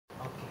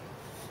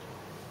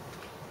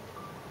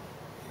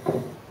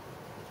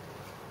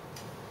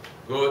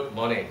Good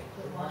morning.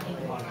 Good morning.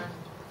 Good morning.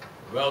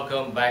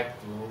 Welcome back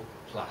to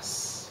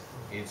Plus.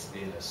 It's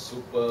been a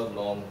super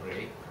long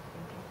break,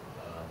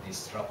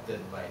 disrupted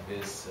by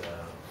this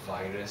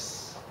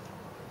virus,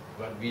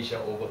 but we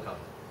shall overcome.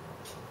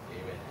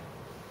 Amen.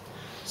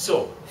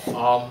 So,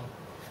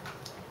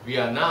 we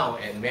are now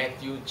at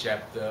Matthew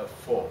chapter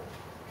 4.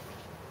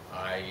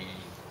 I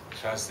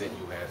trust that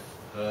you have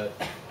heard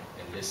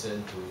and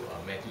listened to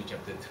Matthew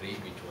chapter 3,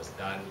 which was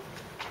done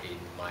in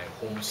my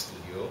home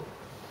studio.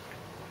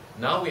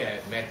 Now we are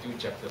at Matthew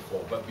chapter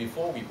 4, but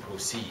before we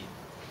proceed,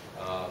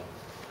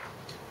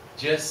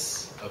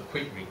 just a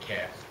quick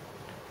recap.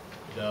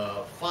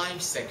 The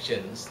 5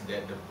 sections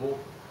that the book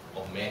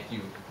of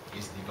Matthew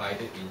is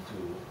divided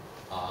into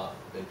are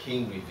the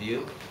king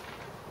revealed,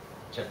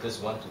 chapters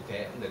 1 to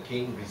 10, the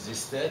king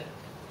resisted,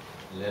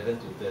 11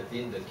 to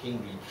 13, the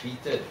king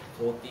retreated,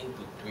 14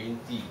 to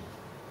 20,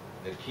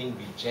 the king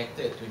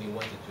rejected,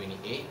 21 to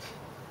 28,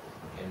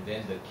 and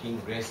then the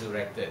king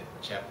resurrected,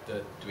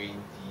 chapter 28.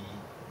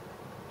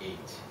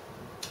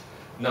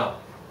 Now,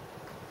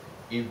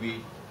 if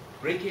we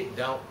break it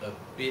down a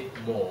bit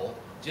more,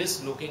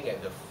 just looking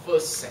at the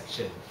first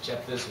section,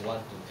 chapters 1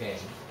 to 10,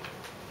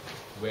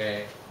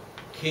 where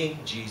King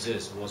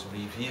Jesus was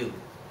revealed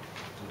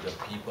to the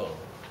people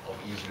of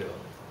Israel.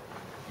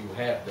 You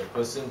have the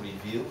person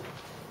revealed,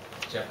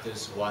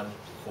 chapters 1 to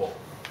 4,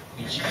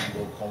 which we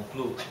will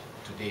conclude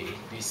today,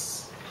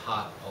 this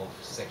part of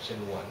section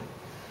 1.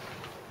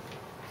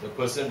 The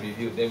person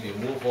revealed, then we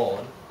move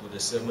on to the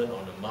Sermon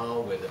on the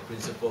Mount, where the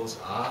principles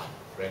are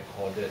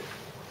recorded.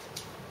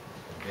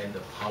 And then the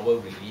power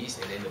released,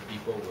 and then the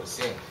people were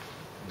sent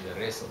in the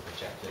rest of the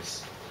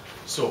chapters.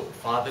 So,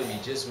 Father, we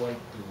just want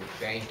to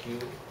thank you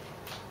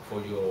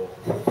for your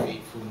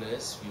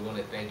faithfulness. We want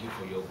to thank you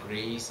for your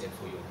grace and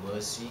for your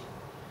mercy,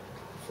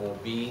 for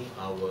being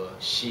our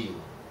shield,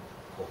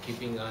 for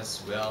keeping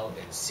us well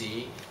and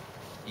safe,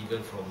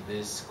 even from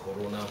this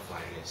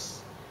coronavirus.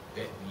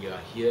 That we are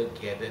here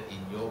gathered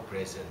in your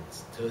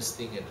presence,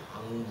 thirsting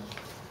and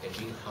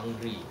being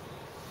hungry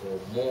for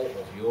more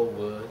of your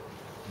word,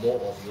 more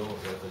of your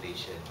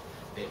revelation,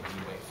 that we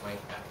might find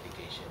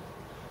application.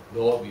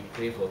 Lord, we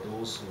pray for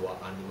those who are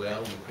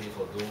unwell. We pray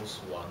for those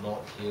who are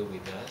not here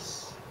with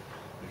us.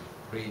 We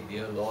pray,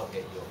 dear Lord,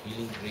 that your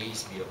healing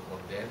grace be upon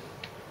them,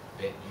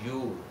 that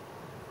you,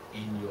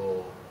 in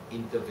your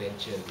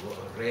intervention, will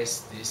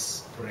arrest this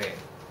spread,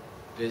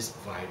 this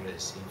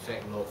virus. In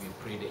fact, Lord, we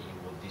pray that you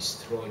will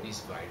destroy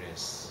this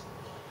virus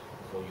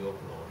for your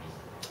glory.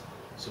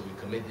 So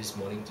we commit this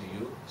morning to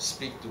you.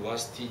 Speak to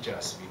us, teach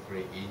us, we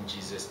pray in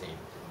Jesus' name.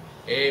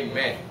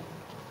 Amen.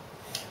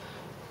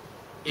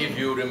 If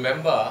you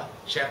remember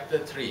chapter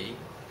 3,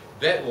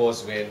 that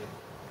was when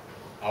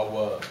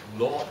our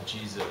Lord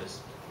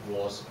Jesus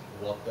was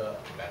water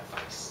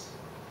baptized.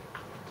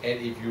 And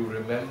if you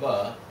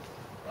remember,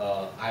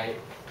 I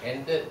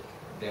ended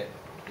that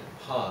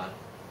part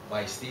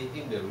by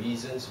stating the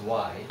reasons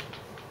why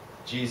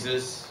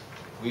Jesus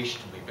wished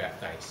to be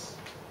baptized.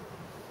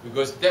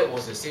 Because that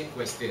was the same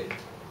question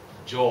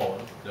John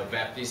the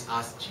Baptist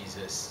asked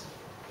Jesus,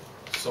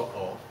 sort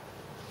of,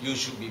 you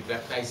should be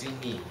baptizing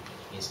me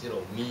instead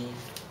of me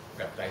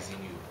baptizing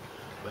you.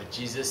 But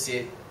Jesus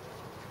said,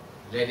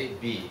 let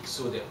it be,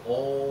 so that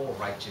all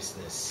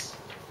righteousness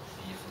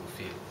be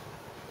fulfilled.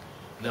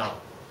 Now,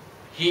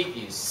 he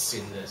is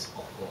sinless,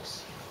 of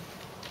course,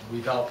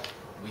 without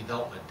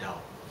a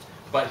doubt.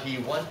 But he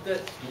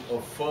wanted to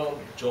affirm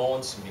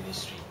John's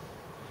ministry.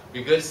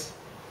 Because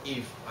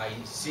if I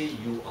say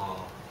you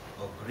are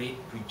a great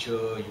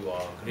preacher, you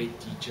are a great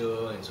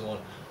teacher, and so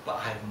on, but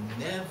I've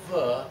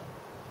never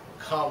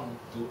come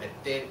to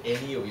attend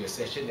any of your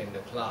session in the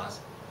class,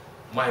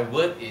 my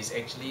word is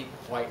actually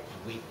quite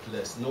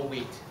weightless, no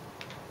weight.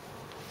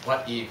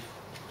 But if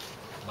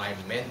my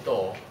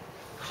mentor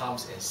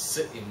comes and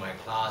sits in my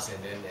class,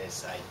 and then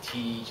as I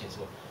teach and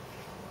so on,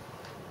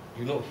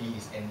 you know, he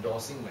is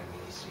endorsing my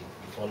ministry.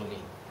 You follow me?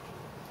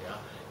 Yeah.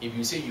 If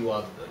you say you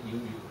are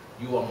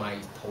my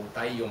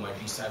tautai, you are my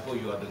disciple,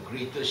 you are the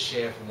greatest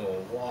chef, you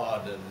know,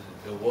 wow,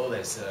 the world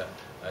has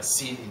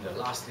seen in the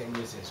last 10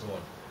 years and so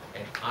on,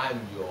 and I'm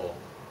your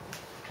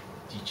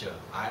teacher.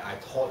 I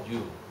taught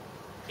you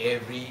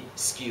every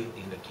skill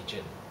in the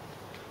kitchen,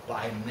 but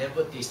I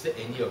never tasted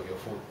any of your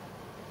food.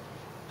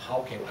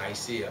 How can I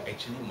say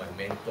actually my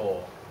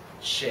mentor,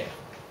 chef,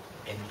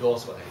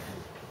 endorse what I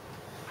do?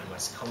 I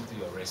must come to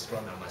your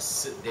restaurant, I must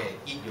sit there and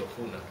eat your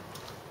food.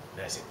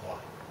 Then I said, wow,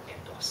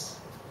 endorse.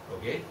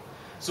 Okay?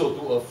 So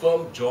to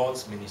affirm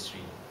John's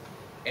ministry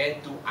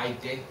and to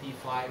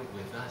identify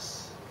with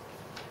us.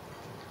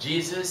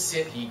 Jesus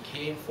said he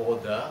came for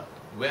the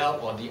well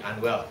or the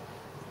unwell.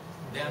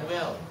 The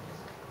unwell.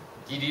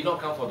 He did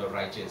not come for the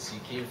righteous. He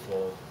came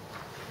for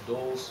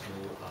those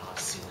who are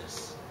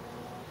sinners.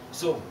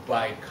 So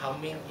by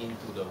coming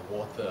into the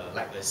water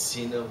like a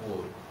sinner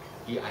would,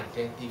 he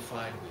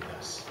identified with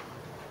us.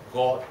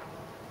 God,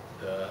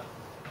 the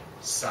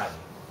Son,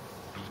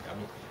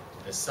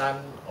 the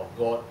Son of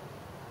God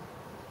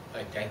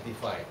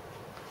identified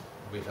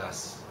with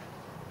us,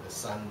 the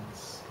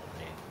sons of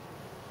men.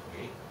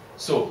 Okay?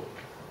 So,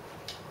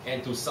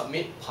 and to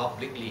submit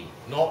publicly,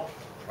 not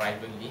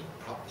privately,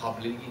 but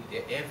publicly,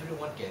 that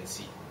everyone can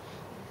see.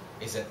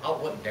 It's an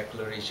outward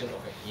declaration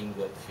of an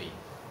inward faith.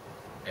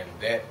 And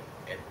that,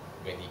 and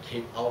when he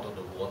came out of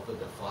the water,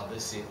 the Father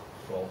said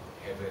from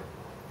heaven,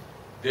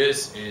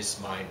 "This is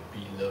my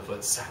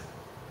beloved Son,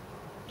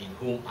 in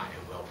whom I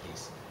am well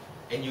pleased."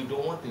 And you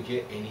don't want to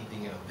hear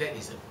anything else. That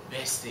is the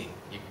best thing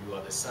if you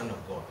are the Son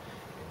of God.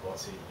 And God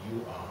said,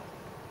 "You are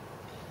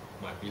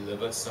my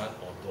beloved son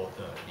or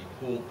daughter, in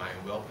whom I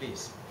am well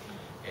pleased."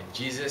 And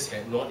Jesus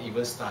had not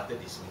even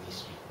started his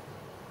ministry.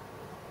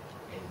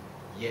 And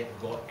yet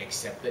God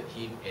accepted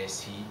him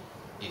as he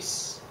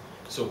is.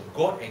 So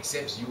God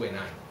accepts you and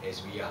I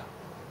as we are.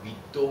 We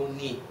don't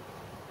need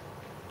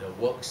the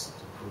works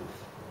to prove.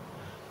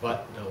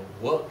 But the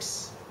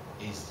works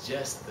is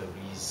just the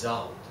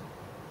result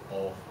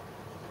of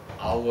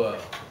our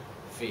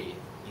faith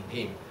in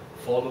him.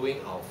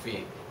 Following our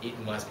faith, it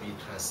must be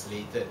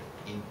translated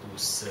into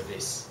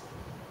service.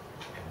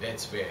 And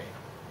that's where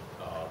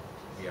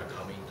we are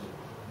coming to.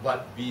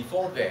 But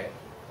before that,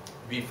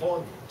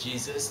 before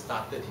Jesus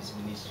started his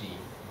ministry,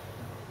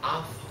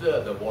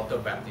 after the water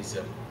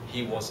baptism,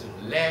 he was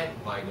led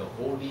by the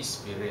Holy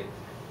Spirit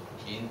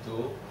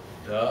into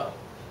the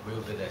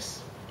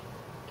wilderness.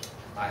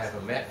 I have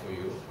a map for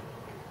you.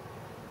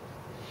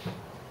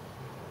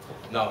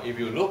 Now, if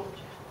you look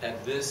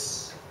at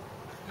this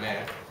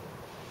map,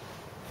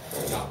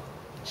 now,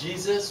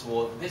 Jesus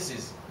was, this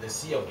is the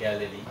Sea of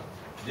Galilee,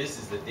 this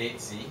is the Dead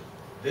Sea,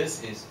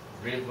 this is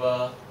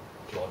River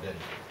Jordan.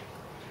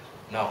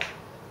 Now,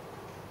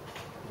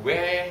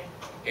 where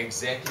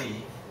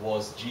exactly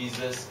was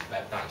Jesus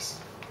baptized?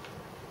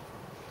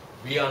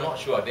 We are not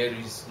sure. There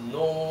is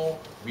no,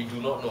 we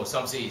do not know.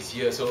 Some say it's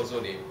here, so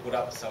they put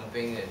up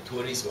something and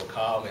tourists will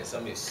come, and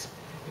some is,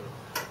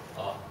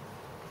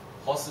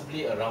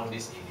 possibly around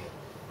this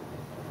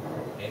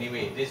area.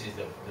 Anyway, this is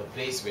the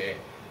place where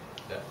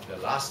the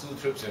last two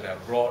trips when I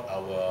brought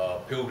our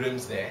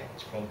pilgrims there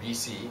from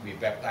BC, we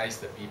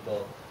baptized the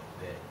people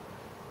there.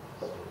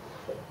 So,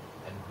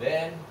 and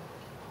then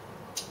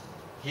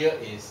here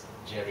is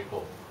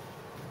Jericho.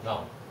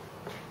 Now,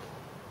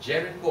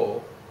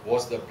 Jericho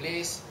was the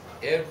place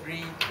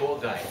every tour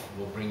guide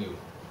will bring you.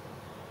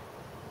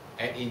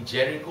 And in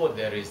Jericho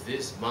there is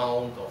this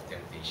Mount of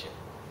Temptation.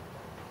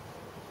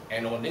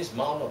 And on this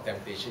Mount of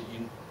Temptation,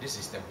 this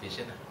is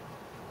temptation,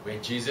 where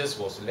Jesus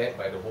was led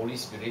by the Holy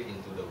Spirit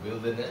into the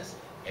wilderness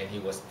and he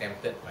was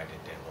tempted by the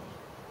devil.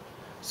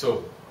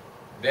 So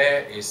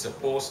there is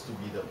supposed to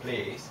be the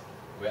place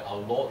where our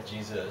Lord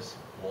Jesus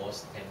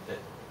was tempted.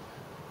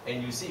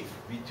 And you see,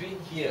 between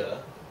here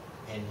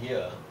and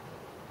here,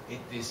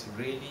 it is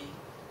really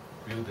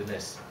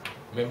wilderness.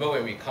 Remember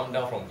when we come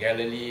down from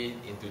Galilee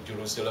into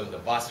Jerusalem, the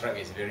bus ride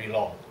is very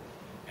long.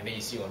 And then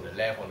you see on the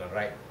left, on the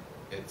right,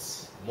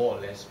 it's more or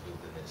less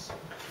wilderness.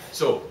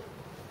 So,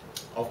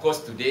 of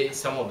course, today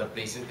some of the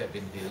places have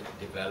been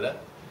developed,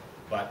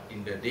 but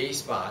in the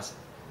days past,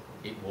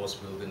 it was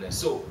wilderness.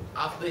 So,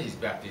 after his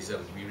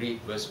baptism, we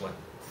read verse 1.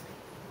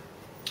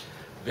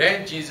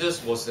 Then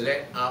Jesus was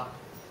led up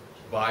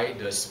by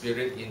the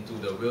Spirit into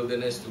the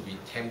wilderness to be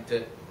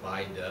tempted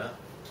by the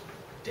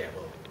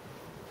devil.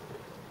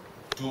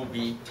 To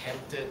be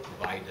tempted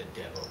by the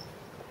devil.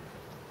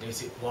 They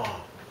say,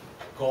 wow,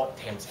 God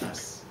tempts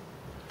us.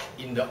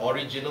 In the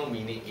original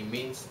meaning, it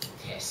means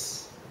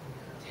test.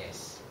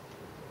 Test.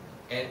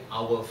 And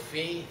our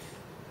faith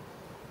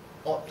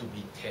ought to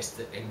be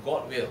tested, and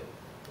God will.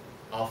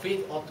 Our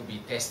faith ought to be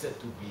tested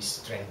to be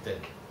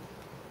strengthened.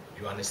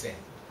 You understand?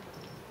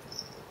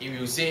 If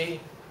you say,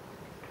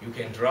 you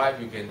can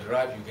drive, you can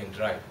drive, you can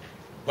drive.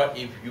 But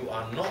if you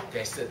are not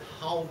tested,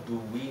 how do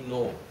we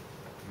know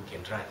you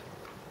can drive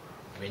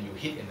when you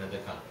hit another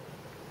car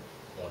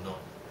or not?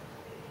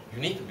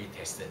 You need to be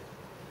tested.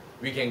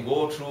 We can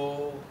go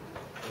through,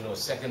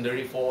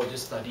 secondary 4,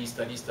 just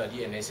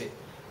study, and they say,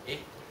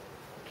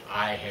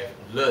 I have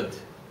learned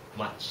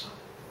much.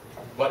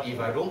 But if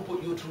I don't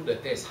put you through the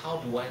test, how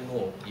do I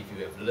know if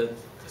you have learned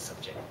the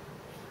subject?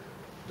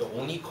 The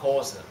only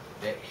course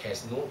that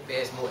has no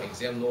test, no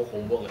exam, no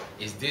homework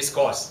is this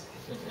course.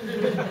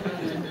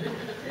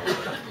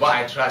 But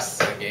I trust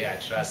that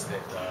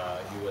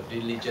you will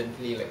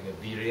diligently, like the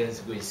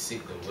Bereans, go and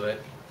seek the word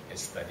and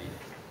study.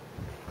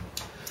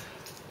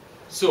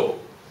 So,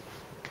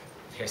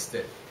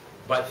 tested.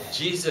 But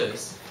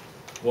Jesus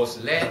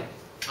was led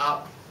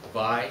up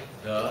by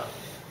the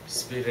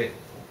Spirit.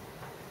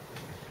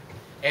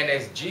 And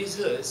as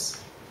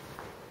Jesus,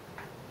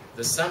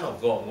 the Son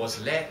of God, was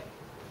led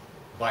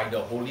by the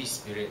Holy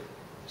Spirit,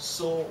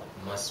 so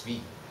must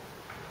we.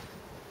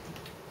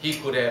 He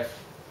could have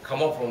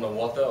come up from the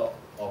water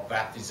of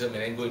baptism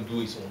and then go and do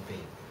his own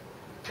thing.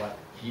 But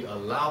he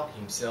allowed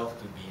himself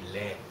to be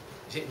led.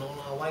 He said, no,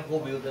 why go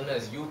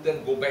wilderness? You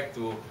then go back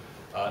to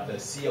the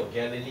Sea of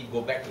Galilee,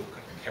 go back to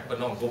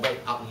Capernaum, go back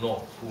up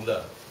north,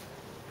 cooler.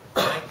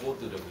 Why go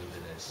to the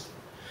wilderness?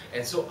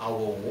 And so our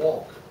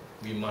walk,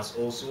 we must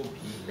also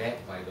be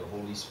led by the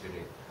Holy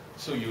Spirit.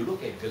 So you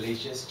look at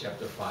Galatians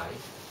chapter 5.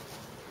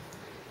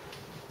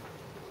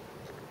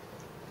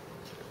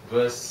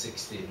 verse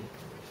 16.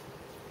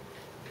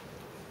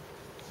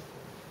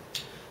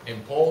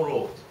 And Paul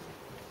wrote,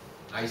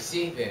 I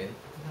say then,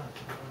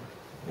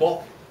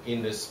 walk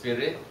in the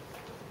Spirit,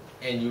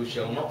 and you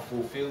shall not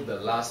fulfill the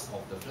lust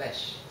of the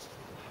flesh.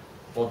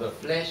 For the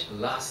flesh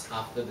lusts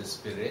after the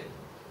Spirit,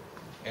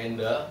 and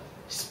the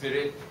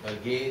Spirit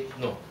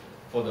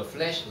for the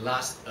flesh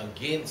lusts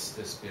against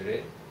the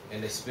Spirit,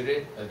 and the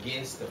Spirit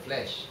against the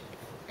flesh.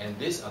 And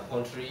these are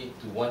contrary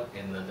to one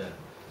another,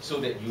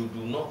 so that you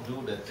do not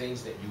do the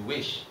things that you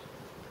wish.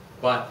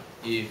 But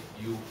if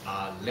you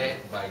are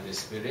led by the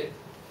Spirit,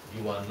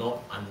 you are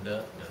not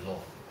under the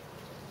law.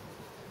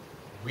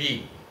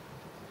 We,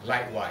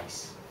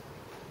 likewise,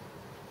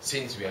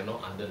 since we are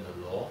not under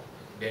the law,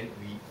 then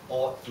we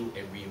ought to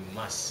and we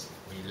must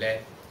be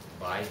led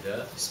by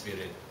the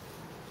Spirit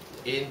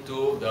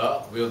into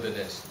the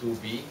wilderness to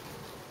be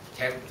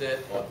tempted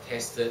or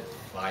tested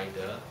by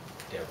the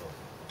devil.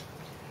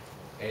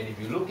 And if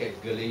you look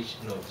at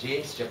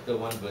James chapter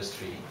 1 verse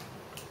 3,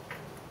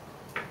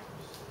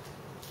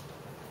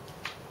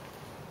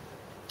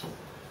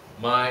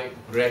 my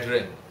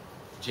brethren,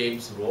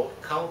 James wrote,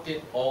 count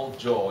it all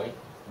joy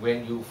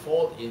when you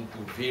fall into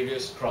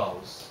various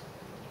trials,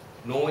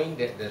 knowing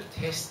that the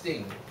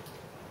testing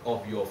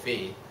of your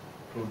faith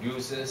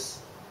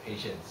produces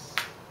patience.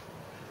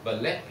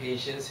 But let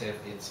patience have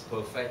its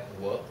perfect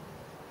work,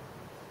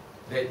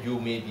 that you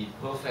may be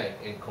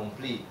perfect and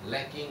complete,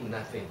 lacking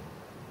nothing.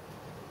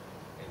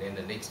 And then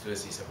the next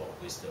verse is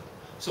about wisdom.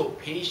 So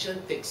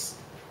patience takes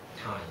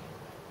time,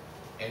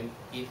 and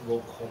it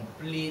will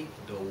complete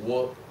the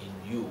work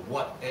in you,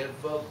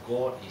 whatever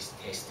God is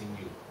testing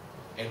you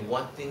and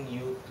wanting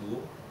you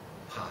to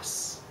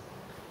pass.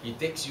 He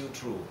takes you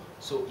through.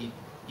 So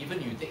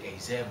even you take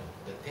exam,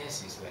 the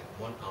test is like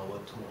 1 hour,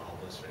 2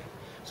 hours, right?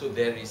 So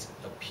there is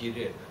a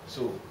period.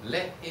 So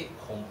let it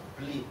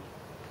complete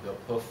the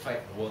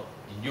perfect work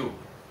in you.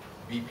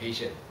 Be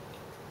patient.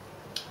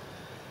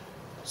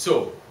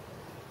 So,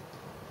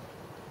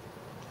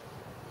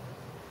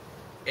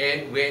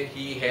 and when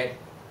he had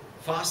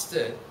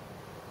fasted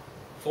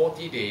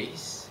 40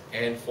 days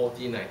and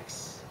 40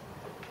 nights,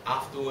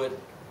 afterward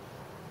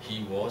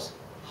he was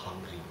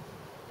hungry.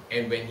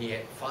 And when he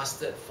had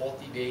fasted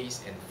 40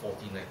 days and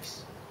 40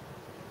 nights,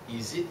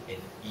 is it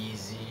an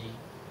easy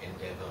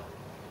endeavor?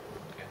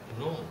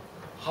 No.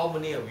 How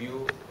many of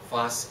you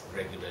fast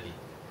regularly?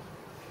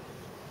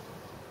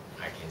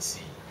 I can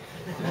see.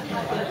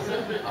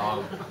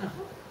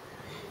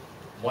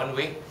 1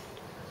 week?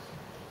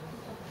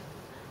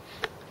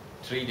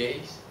 3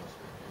 days?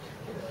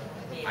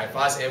 I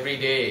fast every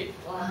day,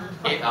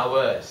 8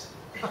 hours,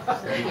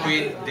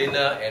 between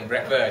dinner and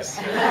breakfast.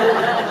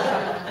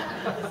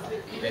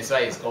 That's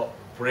why it's called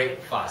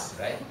breakfast,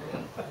 right?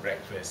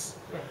 Breakfast.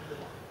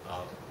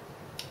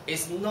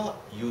 It's not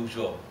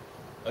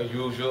a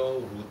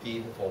usual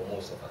routine for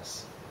most of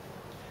us.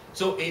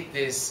 So it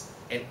is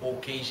an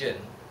occasion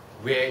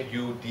where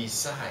you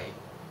decide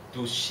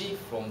to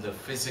shift from the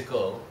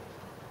physical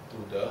to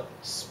the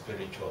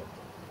spiritual.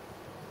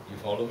 You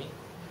follow me?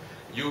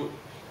 You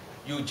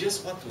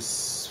just want to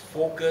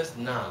focus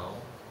now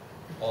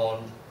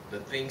on the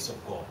things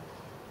of God.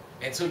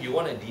 And so you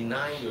want to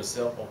deny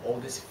yourself of all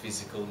these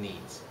physical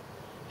needs.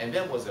 And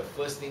that was the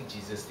first thing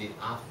Jesus did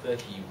after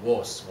he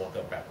was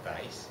water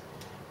baptized,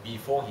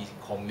 before he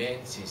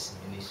commenced his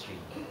ministry.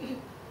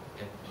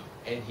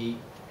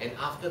 And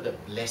after the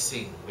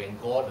blessing, when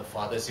God the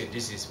Father said,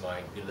 this is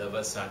my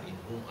beloved Son in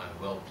whom I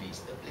am well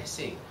pleased, the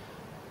blessing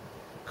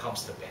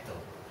comes the battle.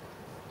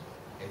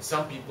 And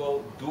some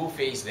people do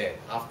face that.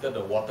 After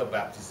the water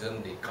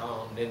baptism, they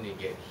come, then they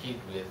get hit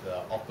with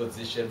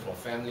opposition from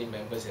family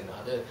members and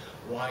others.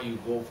 Why you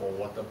go for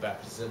water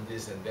baptism,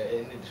 this and that,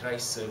 and they try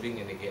serving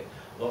and they get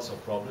lots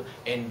of problems,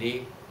 and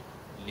they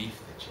leave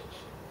the church.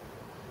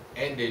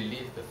 And they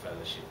leave the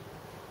fellowship.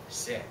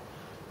 Sad.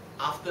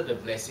 After the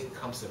blessing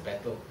comes the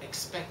battle.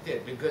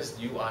 Expected, because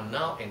you are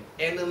now an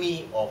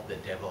enemy of the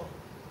devil.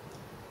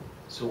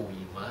 So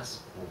we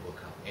must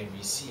overcome. And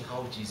we see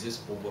how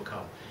Jesus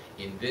overcome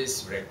in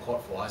this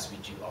record for us,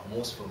 which you are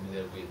most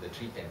familiar with, the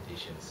 3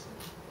 temptations.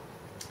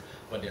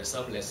 But there are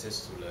some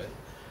lessons to learn.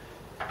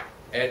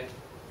 And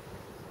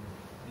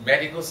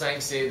medical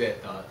science say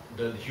that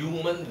the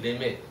human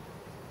limit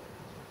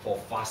for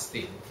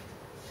fasting,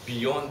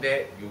 beyond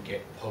that you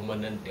get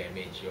permanent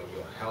damage.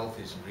 Your health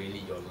is really,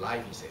 your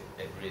life is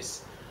at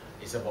risk.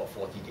 It's about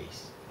 40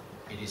 days.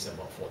 It is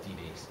about 40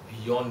 days.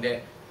 Beyond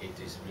that, it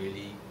is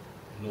really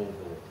no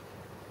go.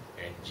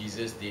 And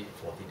Jesus did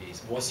 40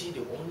 days. Was he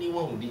the only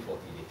one who did 40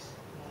 days?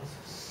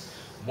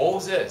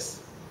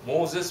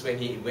 Moses, when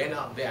he went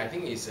up there, I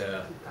think it's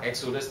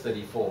Exodus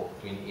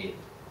 34:28.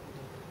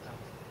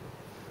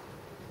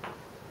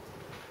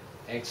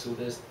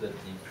 Exodus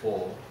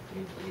 34:28.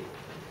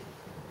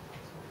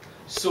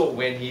 So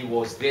when he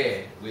was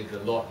there with the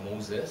Lord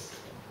Moses,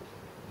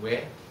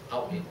 where?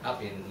 Up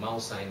in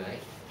Mount Sinai,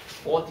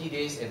 40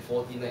 days and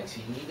 40 nights,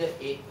 he neither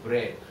ate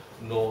bread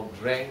nor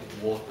drank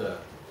water.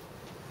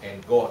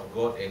 And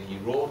and he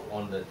wrote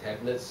on the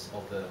tablets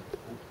of the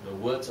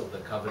words of the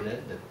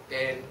covenant, the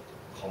 10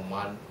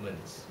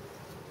 commandments.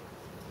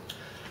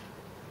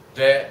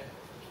 There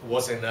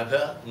was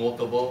another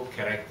notable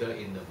character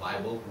in the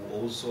Bible who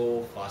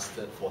also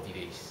fasted 40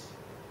 days.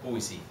 Who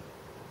is he?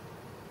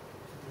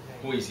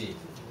 Who is he?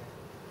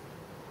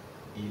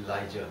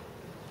 Elijah.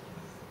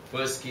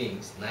 1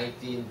 Kings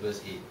 19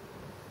 verse 8.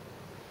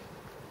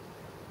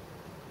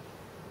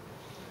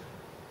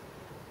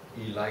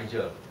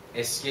 Elijah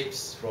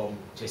escapes from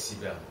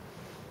Jezebel.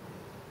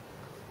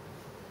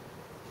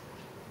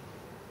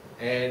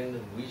 And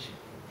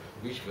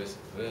which verse?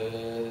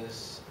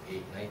 Verse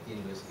 8,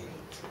 19 verse 8.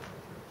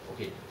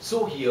 Okay,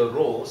 so he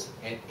arose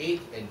and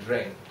ate and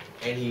drank,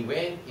 and he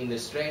went in the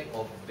strength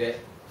of that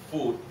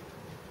food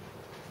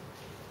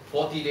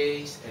 40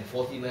 days and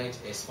 40 nights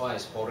as far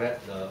as Horeb,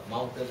 the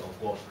mountain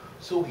of God.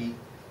 So he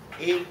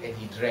ate and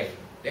he drank,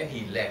 then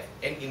he left.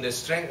 And in the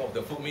strength of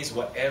the food means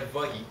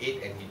whatever he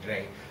ate and he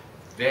drank,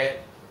 that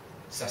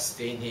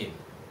sustained him,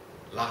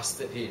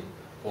 lasted him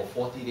for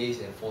 40 days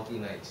and 40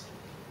 nights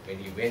when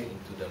he went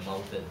into the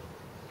mountain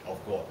of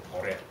God,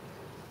 Horeb.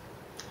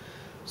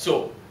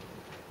 So,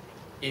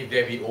 if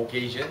there be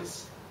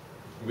occasions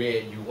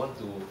where you want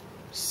to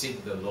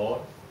seek the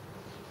Lord,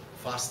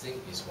 fasting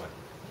is one.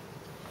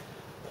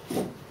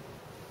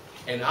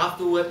 And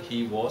afterward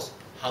he was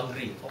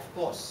hungry. Of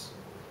course,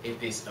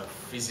 it is a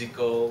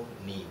physical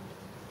need.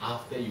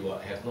 After you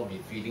have not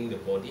been feeding the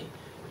body,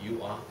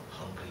 you are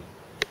hungry.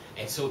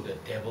 And so the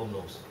devil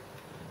knows.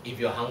 If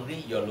you're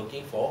hungry, you're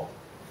looking for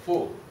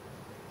food.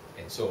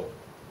 And so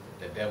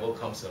the devil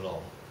comes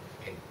along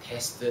and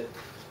tested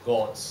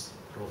God's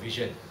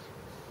provision.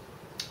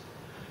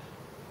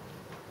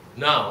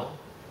 Now,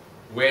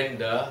 when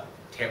the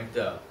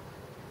tempter,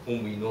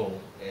 whom we know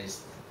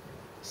as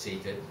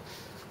Satan,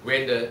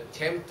 when the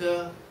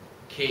tempter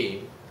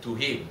came to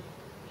him,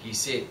 he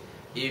said,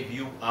 "If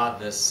you are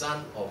the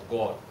Son of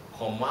God,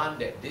 command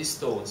that these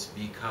stones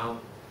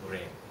become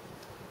bread."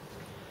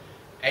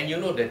 And you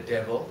know the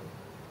devil,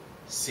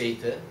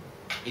 Satan,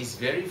 is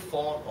very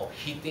fond of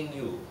hitting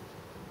you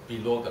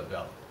below the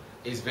belt.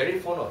 Is very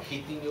fond of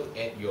hitting you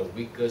at your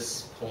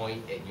weakest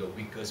point, at your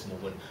weakest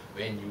moment.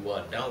 When you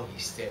are down, he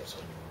steps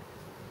on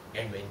you.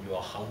 And when you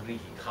are hungry,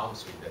 he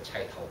comes with the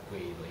chai tao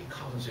kueh, he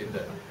comes with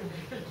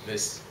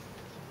this.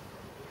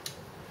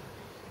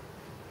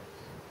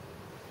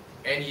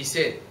 And he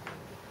said,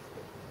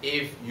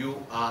 "If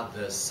you are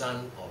the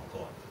Son of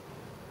God."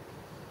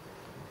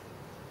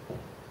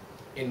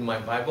 In my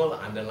Bible,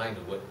 I underline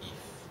the word "if."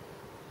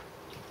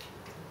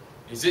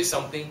 Is it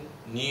something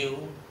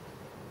new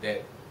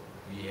that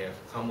we have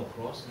come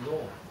across?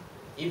 No.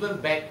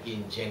 Even back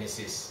in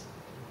Genesis,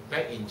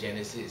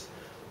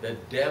 the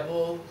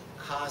devil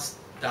cast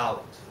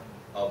doubt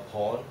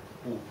upon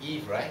who?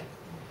 Eve, right?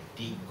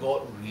 Did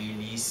God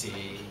really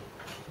say?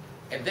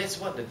 And that's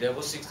what the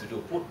devil seeks to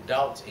do, put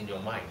doubts in your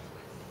mind.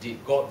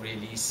 Did God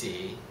really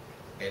say?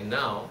 And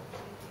now,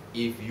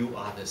 if you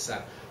are the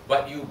Son.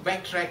 But you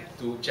backtrack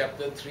to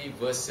chapter 3,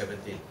 verse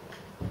 17.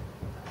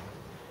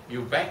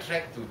 You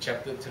backtrack to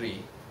chapter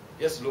 3,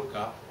 just look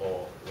up,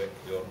 or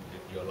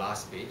your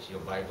last page,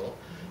 your Bible,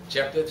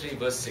 chapter 3,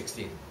 verse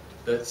 16,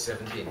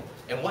 17.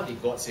 And what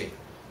did God say?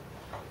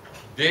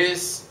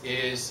 "This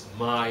is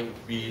my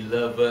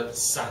beloved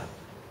Son."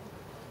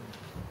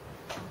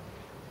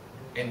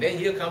 And then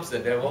here comes the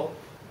devil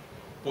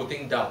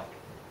putting doubt.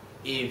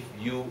 "If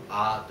you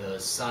are the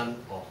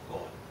Son of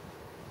God."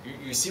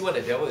 You see what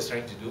the devil is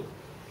trying to do?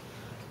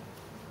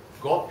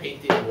 God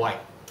painted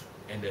white,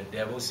 and the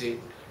devil said,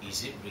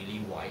 "Is it really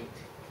white?"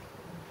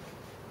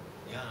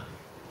 Yeah,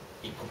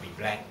 it could be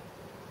black.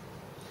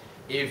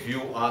 "If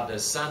you are the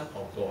Son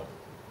of God,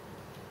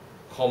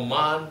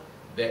 command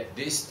that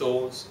these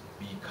stones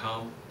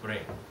become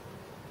bread."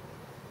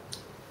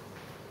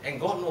 And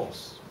God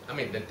knows,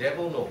 the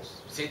devil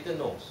knows, Satan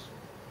knows,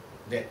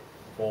 that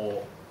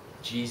for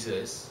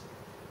Jesus,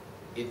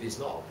 it is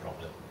not a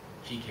problem.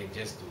 He can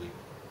just do it.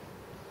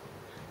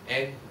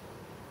 And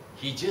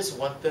he just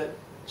wanted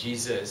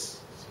Jesus'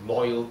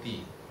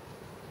 loyalty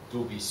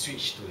to be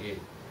switched to him.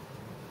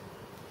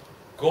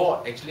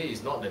 God actually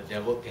is not the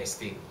devil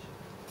testing.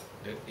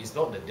 It's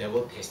not the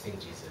devil testing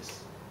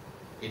Jesus.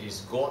 It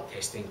is God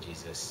testing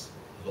Jesus'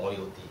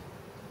 loyalty.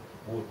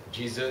 Would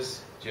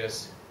Jesus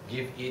just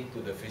give in to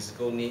the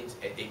physical needs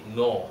and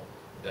ignore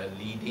the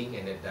leading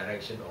and the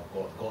direction of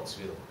God, God's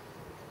will?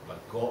 But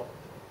God,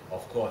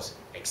 of course,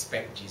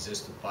 expects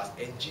Jesus to pass,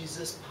 and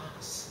Jesus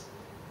passed.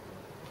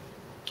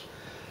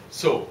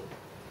 So,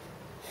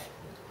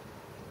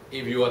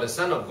 if you are the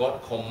Son of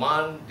God,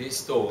 command these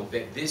stones,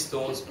 that these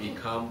stones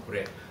become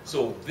bread.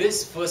 So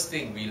this first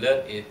thing we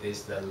learn, it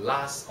is the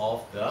lust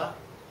of the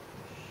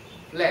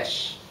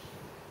flesh.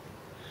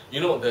 You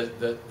know,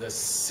 the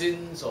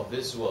sins of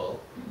this world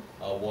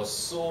was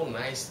so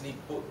nicely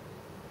put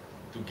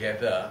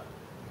together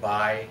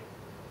by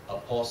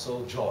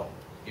Apostle John.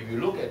 If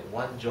you look at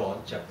 1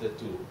 John chapter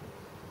 2,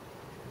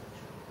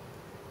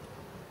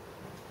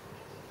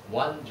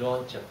 1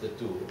 John chapter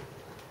 2,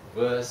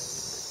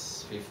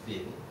 verse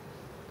 15.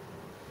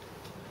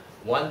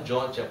 1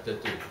 John chapter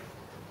 2.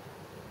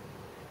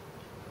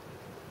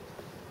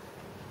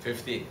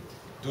 15.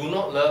 Do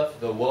not love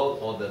the world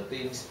or the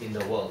things in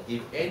the world.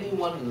 If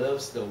anyone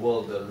loves the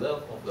world, the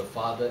love of the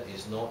Father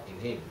is not in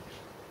him.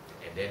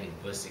 And then in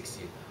verse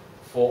 16.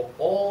 For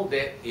all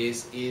that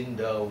is in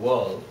the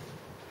world,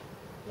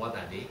 what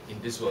are they?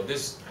 In this world.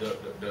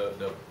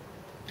 The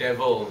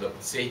devil,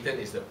 Satan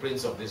is the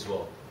prince of this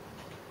world.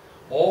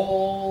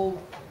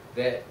 All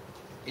that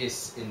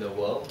is in the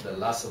world, the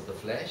lust of the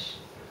flesh,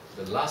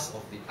 the lust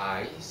of the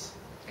eyes,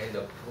 and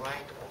the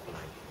pride of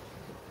life.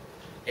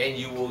 And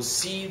you will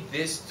see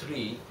these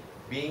three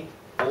being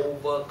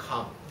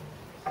overcome.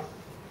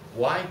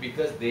 Why?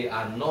 Because they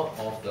are not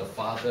of the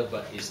Father,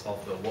 but is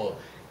of the world.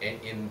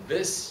 And in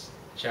this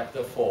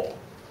chapter 4,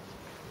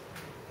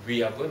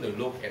 we are going to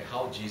look at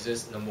how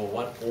Jesus, number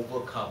one,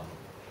 overcome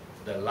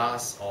the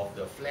lust of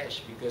the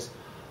flesh, because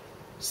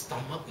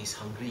stomach is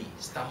hungry,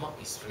 stomach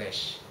is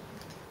flesh.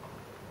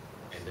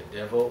 And the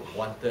devil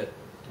wanted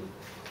to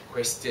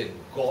question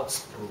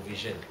God's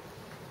provision.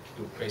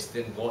 To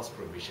question God's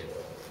provision.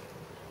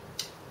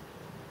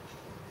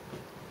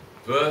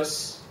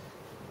 Verse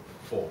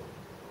 4.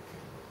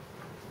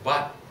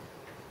 But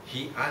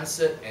he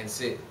answered and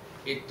said,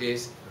 it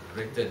is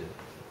written,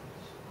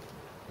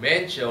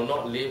 man shall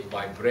not live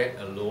by bread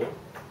alone,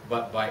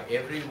 but by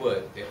every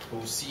word that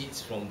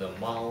proceeds from the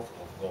mouth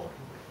of God.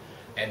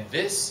 And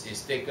this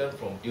is taken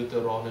from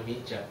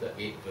Deuteronomy chapter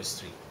 8 verse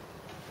 3.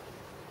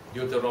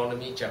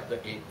 Deuteronomy chapter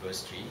 8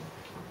 verse 3.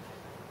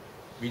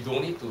 We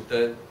don't need to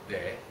turn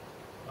there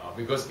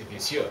because it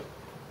is here.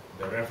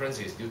 The reference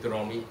is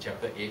Deuteronomy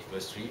chapter 8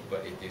 verse 3,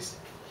 but it is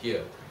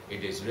here.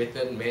 It is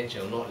written, man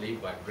shall not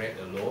live by bread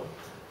alone,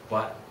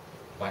 but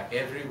by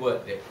every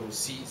word that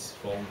proceeds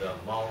from the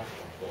mouth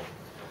of God.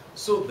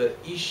 So the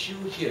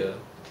issue here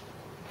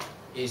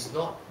is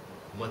not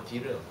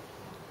material.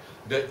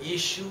 The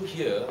issue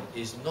here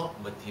is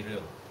not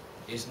material.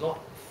 It's not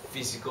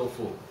physical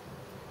food,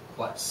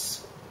 but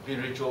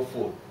spiritual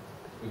food.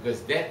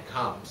 Because that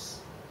comes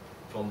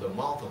from the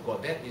mouth of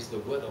God. That is the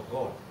word of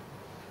God.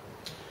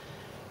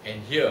 And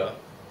here,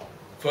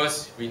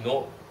 first we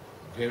know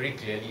very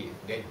clearly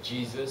that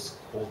Jesus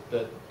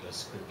quoted the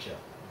scripture.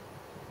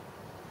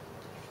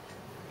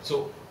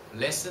 So,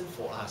 lesson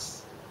for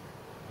us,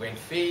 when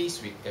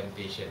faced with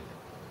temptation,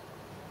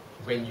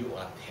 when you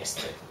are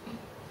tested,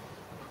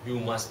 you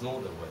must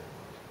know the word.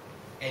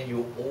 And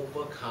you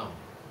overcome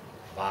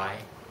by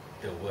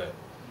the word.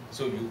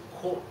 So you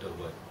quote the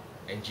word.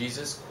 And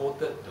Jesus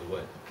quoted the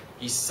word.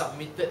 He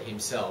submitted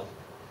himself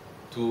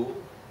to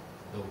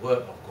the word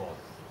of God.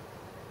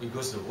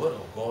 Because the word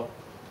of God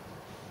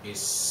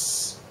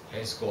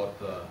has got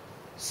a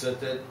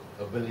certain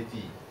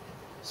ability.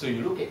 So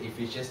you look at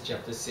Ephesians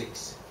chapter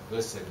 6,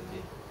 verse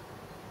 17.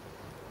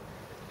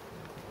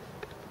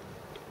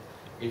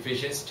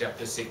 Ephesians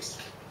chapter 6,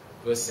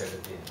 verse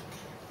 17.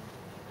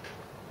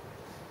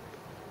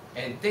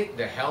 And take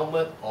the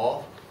helmet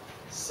of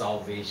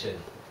salvation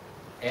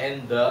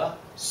and the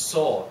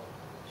sword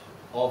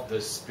of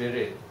the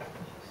Spirit,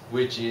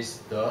 which is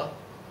the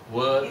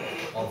word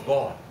of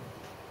God.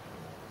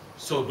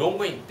 So don't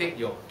go and take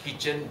your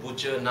kitchen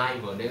butcher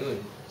knife and then go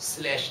and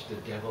slash the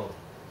devil.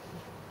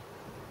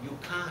 You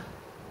can't.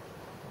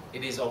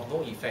 It is of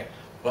no effect.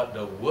 But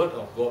the word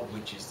of God,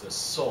 which is the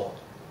sword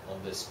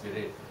of the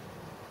Spirit,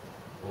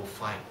 will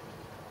fight,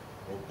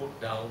 will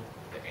put down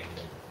the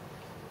enemy.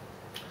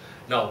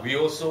 Now, we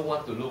also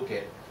want to look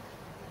at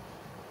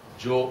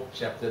Job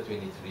chapter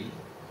 23.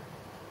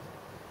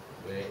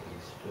 Where is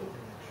Job?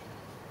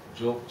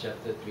 Job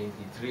chapter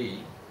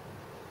 23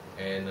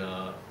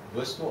 and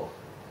verse 12.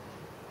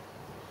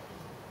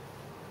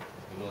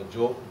 You know,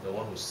 Job, the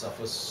one who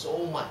suffers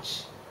so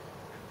much,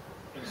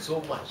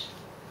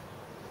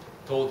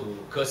 told to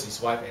curse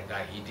his wife and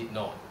die, he did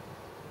not.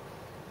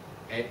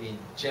 And in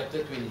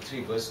chapter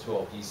 23 verse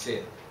 12, he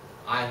said,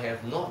 I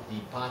have not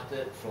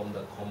departed from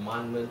the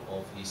commandment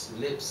of his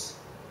lips,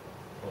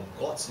 from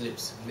God's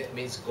lips. That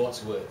means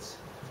God's words.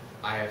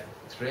 I have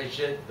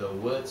treasured the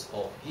words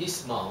of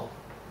his mouth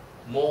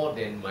more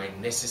than my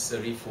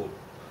necessary food.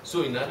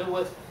 So in other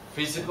words,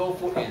 physical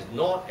food is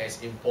not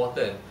as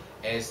important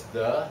as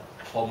the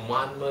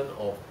commandment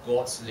of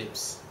God's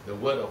lips, the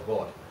word of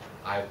God.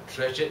 I have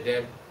treasured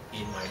them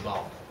in my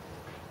mouth.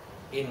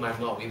 In my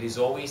mouth. It is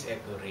always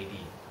at the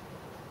ready.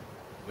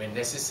 When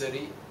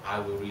necessary, I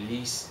will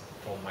release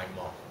from my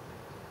mouth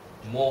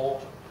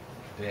more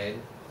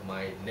than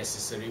my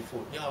necessary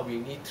food. Yeah, we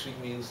need 3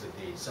 meals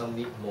a day. Some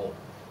need more.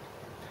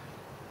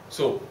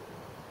 So,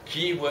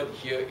 key word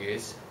here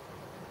is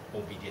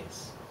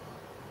obedience.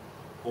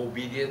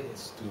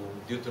 Obedience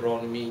to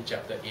Deuteronomy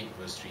chapter 8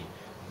 verse 3.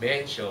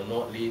 Man shall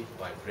not live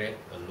by bread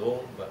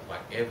alone, but by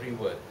every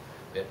word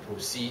that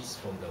proceeds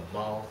from the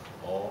mouth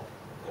of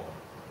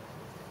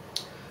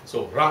God.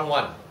 So, round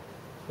 1.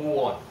 Who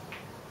won?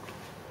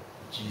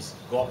 Jesus.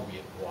 God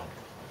won.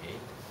 Okay?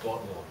 God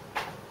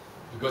won.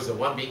 Because the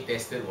one being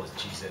tested was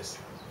Jesus.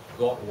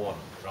 God won.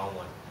 Round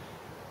 1.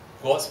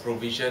 God's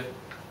provision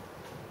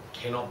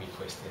cannot be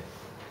questioned.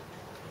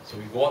 So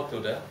we go on to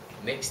the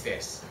next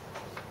test.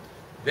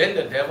 Then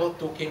the devil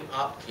took him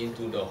up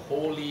into the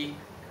holy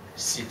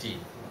city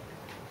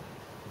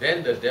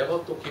Then the devil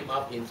took him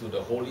up into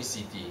the holy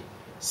city,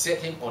 set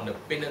him on the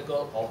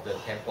pinnacle of the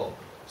temple.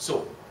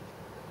 So,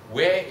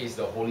 where is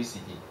the holy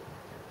city?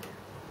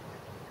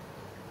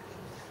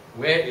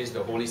 Where is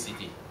the holy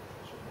city?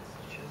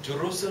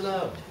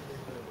 Jerusalem.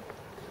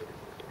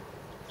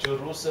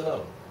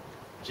 Jerusalem.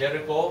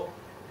 Jericho,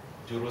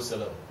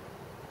 Jerusalem.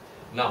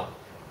 Now,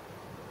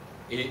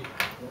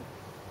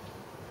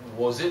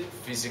 was it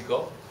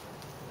physical?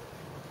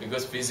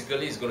 Because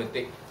physically it's going to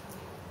take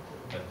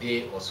a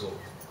day or so.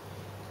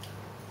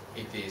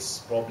 It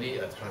is probably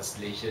a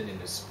translation in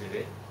the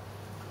spirit,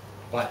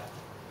 but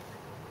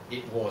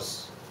it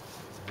was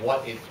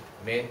what it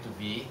meant to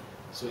be.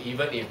 So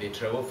even if they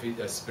travel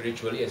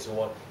spiritually and so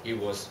on, it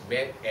was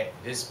meant at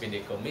this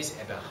pinnacle, means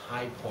at a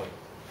high point.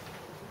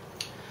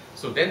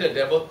 So then the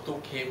devil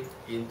took him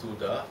into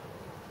the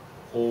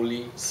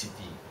holy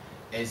city,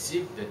 as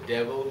if the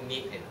devil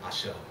need an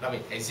usher. I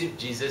mean, as if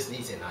Jesus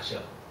needs an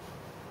usher.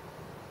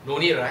 No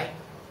need, right?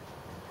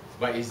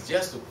 But it's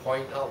just to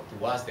point out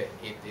to us that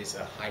it is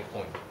a high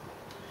point.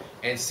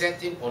 And set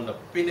him on the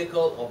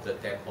pinnacle of the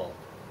temple.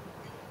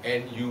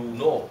 And you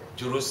know,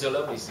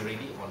 Jerusalem is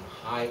already on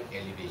high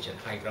elevation,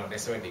 high ground.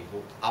 That's why they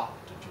go up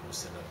to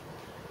Jerusalem.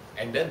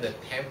 And then the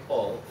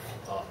temple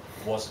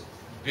was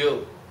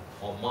built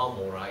on Mount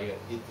Moriah.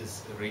 It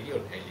is already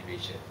on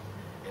elevation.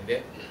 And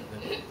then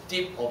the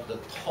tip of the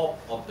top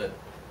of the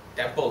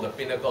temple, the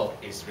pinnacle,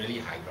 is really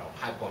high ground,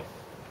 high point.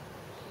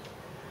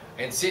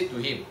 And said to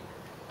him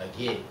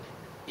again,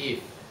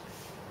 if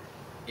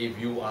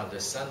you are the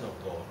Son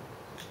of God,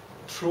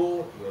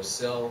 throw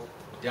yourself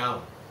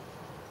down.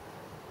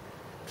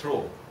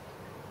 Throw.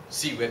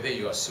 See whether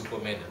you are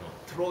Superman or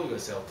not. Throw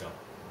yourself down.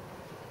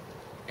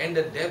 And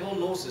the devil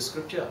knows the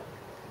scripture.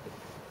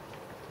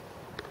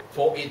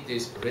 For it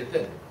is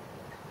written,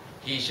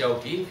 he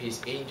shall give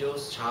his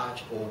angels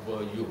charge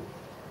over you,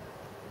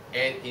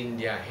 and in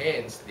their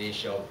hands they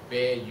shall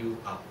bear you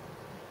up,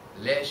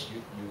 lest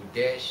you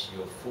dash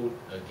your foot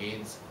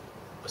against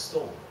a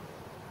stone.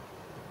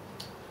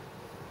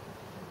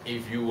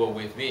 If you were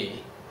with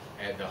me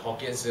at the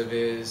Hokkien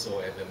service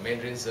or at the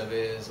Mandarin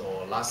service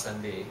or last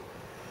Sunday,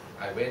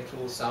 I went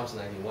through Psalms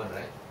 91,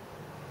 right?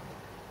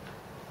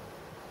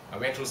 I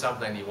went through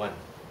Psalm 91.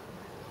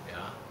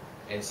 Yeah?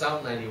 And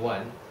Psalm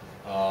 91,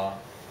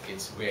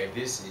 it's where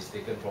this is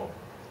taken from.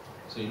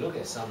 So you look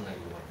at Psalm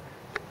 91.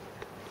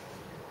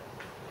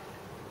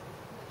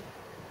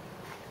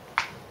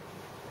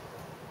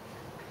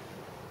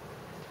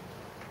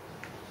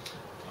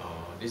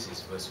 This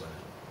is verse 1.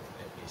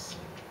 Let me see.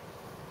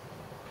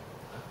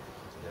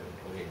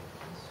 Okay.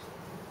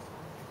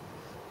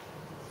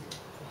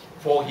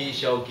 For he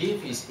shall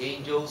give his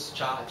angels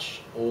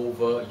charge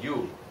over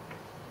you,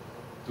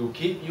 to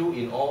keep you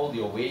in all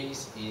your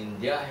ways. In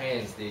their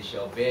hands they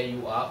shall bear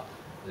you up,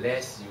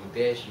 lest you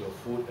dash your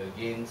foot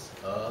against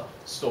a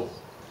stone.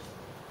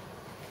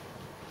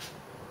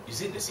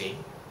 Is it the same?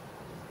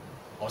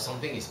 Or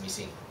something is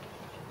missing?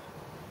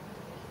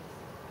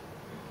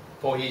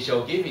 For he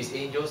shall give his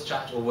angels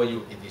charge over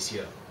you. It is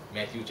here,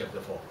 Matthew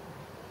chapter 4.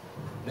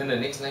 Then the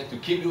next line, to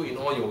keep you in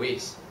all your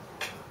ways.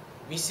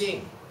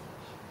 Missing.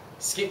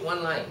 Skip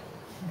one line.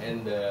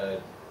 And the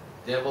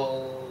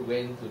devil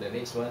went to the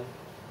next one.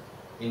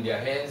 In their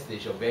hands they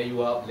shall bear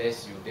you up,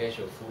 lest you dash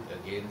your foot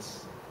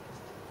against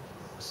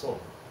a stone.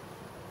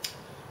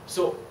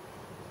 So,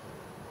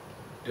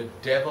 the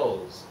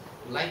devils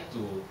like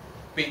to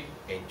pick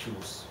and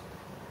choose.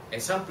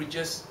 And some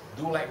preachers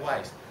do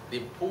likewise. They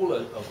pull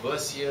a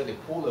verse here, they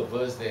pull a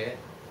verse there,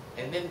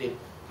 and then they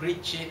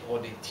preach it or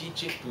they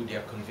teach it to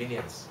their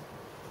convenience.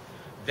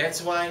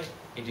 That's why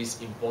it is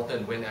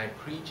important when I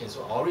preach, and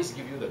so I always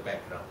give you the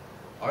background.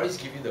 I always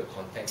give you the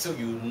context, so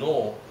you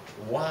know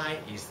why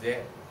is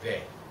that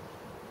there.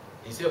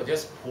 Instead of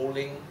just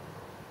pulling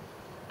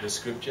the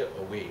scripture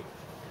away.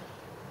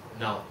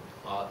 Now,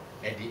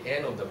 at the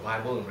end of the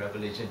Bible in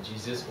Revelation,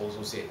 Jesus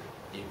also said,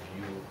 if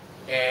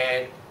you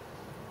add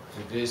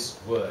to this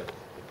word,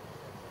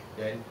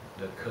 then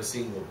the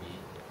cursing will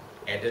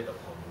be added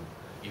upon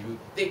you. If you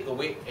take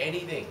away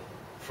anything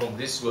from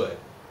this word,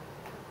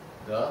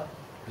 the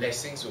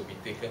blessings will be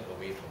taken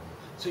away from you.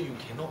 So you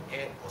cannot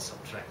add or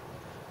subtract.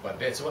 But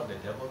that's what the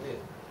devil did.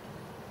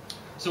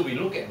 So we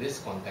look at this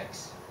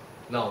context.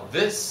 Now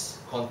this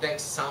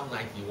context, Psalm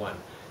 91,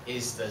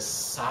 is the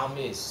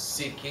psalmist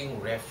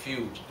seeking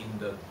refuge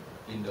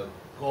in the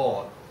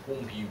God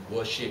whom he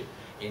worshipped,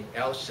 in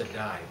El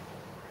Shaddai,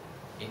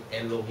 in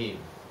Elohim,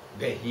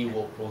 that he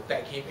will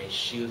protect him and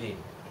shield him,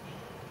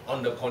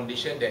 on the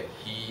condition that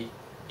he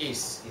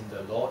is in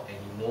the Lord and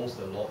he knows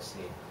the Lord's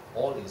name.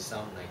 All in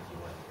Psalm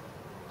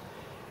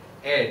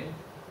 91. And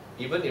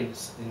even in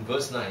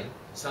verse 9,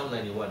 Psalm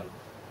 91,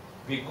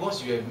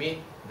 because you have made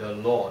the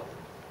Lord,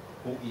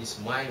 who is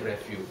my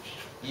refuge,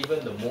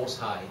 even the Most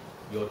High,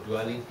 your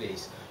dwelling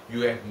place.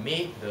 You have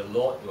made the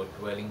Lord your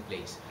dwelling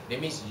place.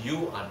 That means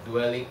you are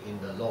dwelling in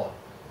the Lord.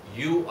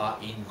 You are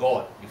in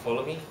God. You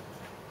follow me?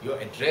 Your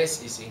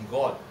address is in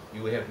God.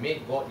 You have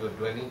made God your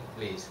dwelling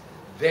place.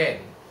 Then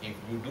If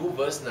you do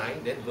verse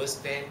 9, then verse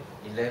 10,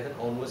 11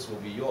 onwards will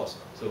be yours.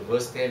 So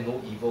verse 10,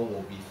 no evil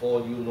will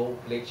befall you, no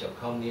plague shall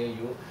come near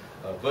you.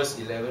 Verse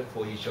 11,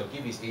 for he shall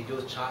give his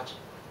angels charge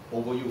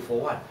over you. For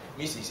what?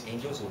 Means his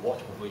angels will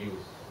watch over you,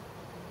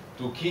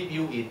 to keep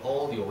you in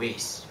all your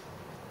ways.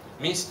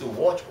 Means to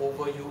watch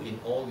over you in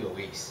all your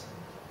ways.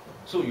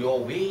 So your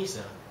ways,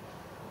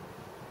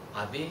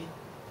 are they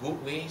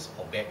good ways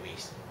or bad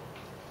ways?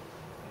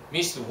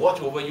 Means to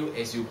watch over you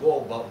as you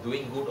go about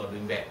doing good or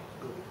doing bad.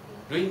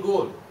 Doing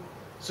good.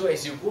 So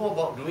as you go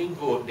about doing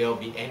good, there will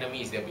be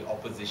enemies, there will be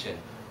opposition.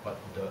 But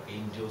the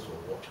angels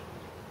will watch over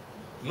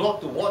you.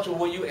 Not to watch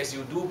over you as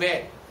you do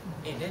bad.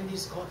 And then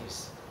this God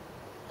is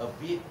a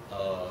bit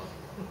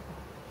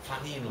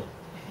funny, you know.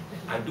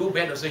 I do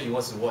bad also, he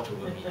wants to watch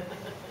over me.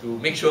 To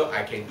make sure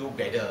I can do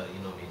better, you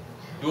know what I mean.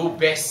 Do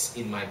best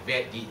in my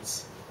bad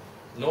deeds.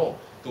 No,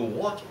 to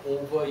watch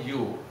over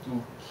you,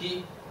 to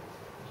keep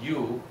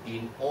you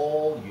in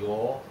all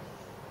your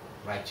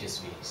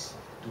righteous ways.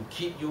 To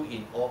keep you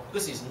in all,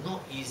 because it's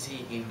not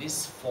easy in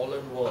this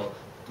fallen world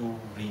to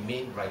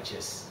remain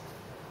righteous,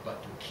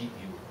 but to keep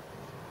you.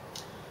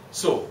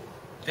 So,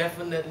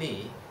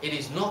 definitely, it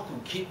is not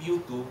to keep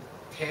you to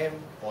tempt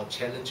or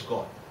challenge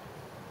God.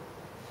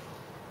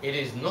 It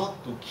is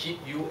not to keep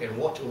you and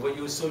watch over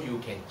you so you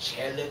can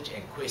challenge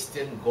and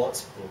question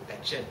God's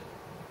protection.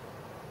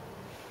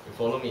 You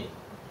follow me?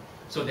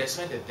 So that's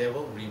why the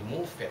devil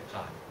removed that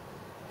part.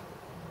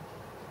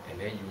 And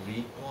then you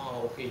read,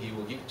 oh, okay, he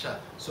will give charge.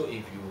 So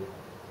if you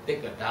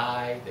take a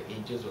dive, the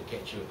angels will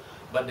catch you.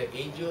 But the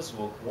angels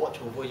will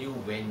watch over you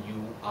when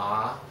you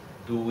are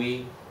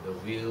doing the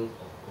will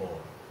of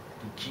God.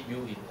 To keep you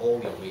in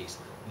all your ways.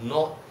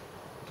 Not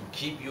to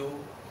keep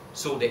you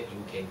so that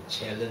you can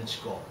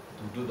challenge God.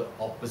 To do the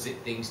opposite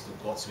things to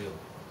God's will.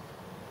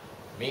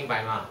 明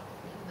白吗?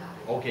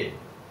 Okay,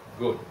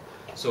 good.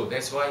 So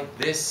that's why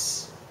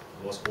this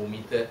was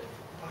omitted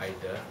by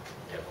the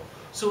devil.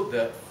 So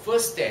the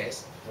first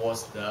test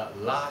was the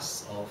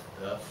lust of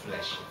the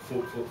flesh.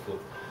 Food.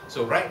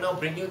 So right now,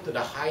 bring you to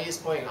the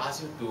highest point and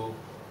ask you to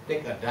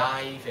take a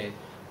dive, and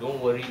don't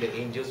worry, the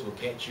angels will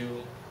catch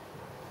you.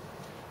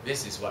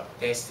 This is what?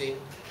 Testing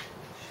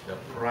the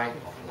pride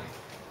of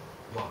life.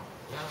 Wow.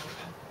 Yeah.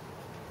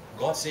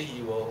 God said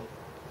he will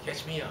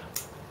catch me.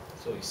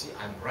 So you see,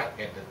 I'm right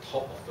at the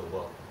top of the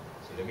world.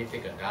 So let me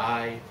take a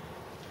dive.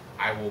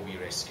 I will be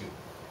rescued.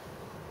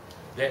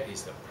 That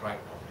is the pride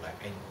of life.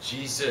 And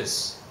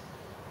Jesus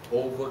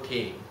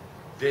overcame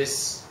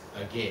this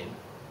again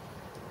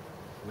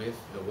with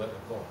the word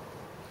of God.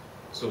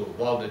 So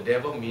while the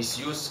devil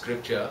misused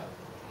scripture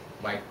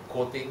by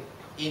quoting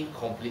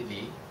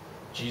incompletely,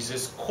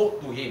 Jesus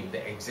quoted to him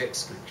the exact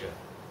scripture.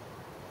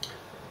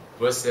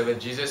 Verse 7,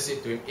 Jesus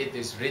said to him, it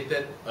is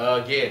written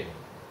again,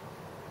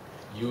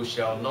 you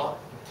shall not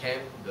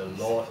tempt the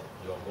Lord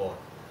your God.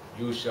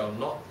 You shall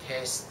not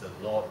test the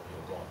Lord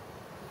your God.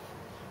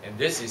 And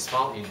this is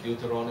found in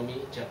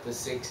Deuteronomy chapter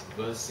 6,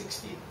 verse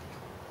 16.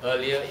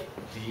 Earlier,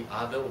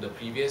 the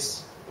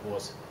previous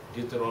was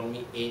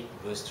Deuteronomy 8,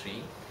 verse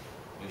 3.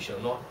 You shall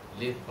not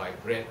live by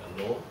bread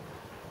alone.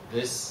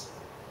 This,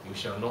 you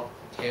shall not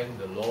tempt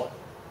the Lord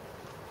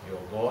your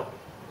God.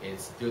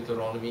 It's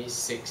Deuteronomy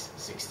 6,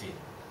 16.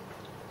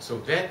 So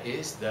that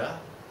is the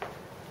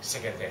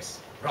second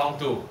test. Round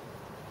 2.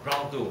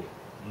 Round 2.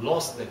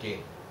 Lost again.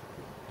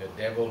 The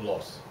devil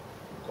lost.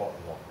 God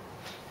won.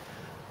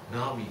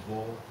 Now we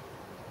go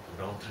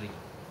to round 3.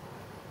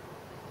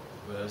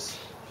 Verse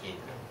 8.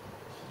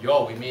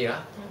 You're with me, huh?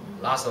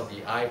 Lust of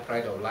the eye,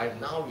 pride of life.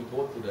 Now we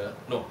go to the,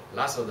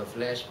 lust of the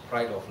flesh,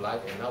 pride of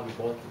life. And now we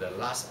go to the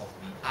lust of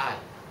the eye.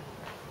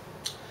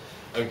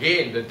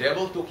 Again, the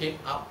devil took him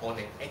up on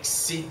an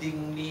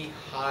exceedingly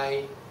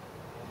high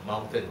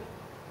mountain.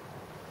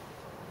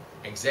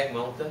 Exact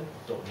mountain?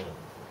 Don't know.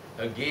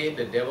 Again,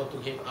 the devil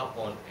took him up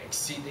on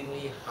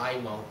exceedingly high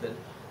mountain,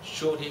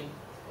 showed him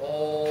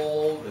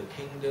all the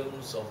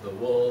kingdoms of the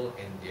world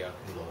and their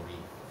glory.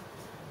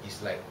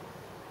 It's like,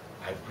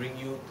 I bring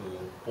you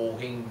to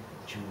Pohing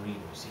jewelry,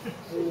 you see.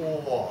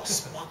 Oh,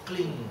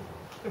 sparkling.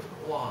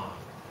 Wow.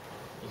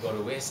 You got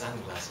to wear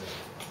sunglasses.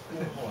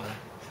 Oh,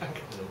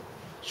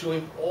 show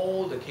him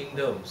all the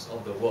kingdoms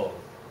of the world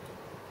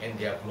and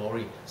their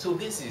glory. So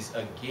this is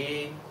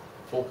again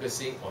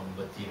focusing on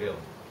material,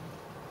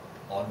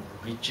 on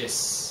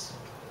riches,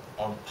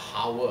 on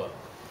power,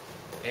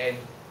 and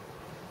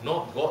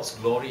not God's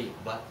glory,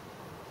 but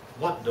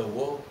what the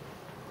world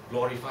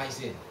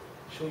glorifies in.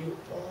 Show you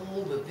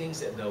all the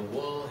things that the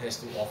world has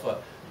to offer.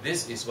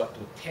 This is what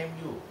to tempt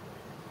you.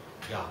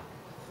 Yeah,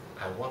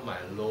 I want my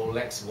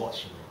Rolex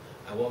watch,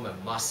 I want my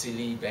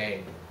Marsili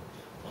bag,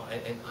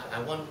 and I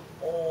want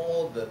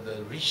all the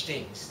rich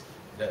things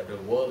that the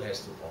world has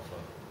to offer.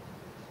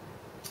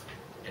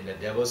 And the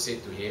devil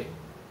said to him,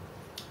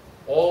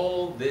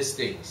 all these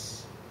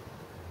things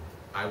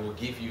I will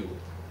give you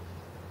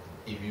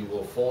if you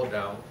will fall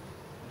down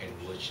and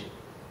worship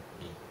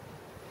me.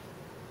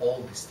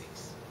 All these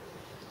things.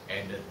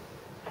 And the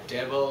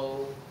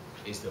devil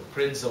is the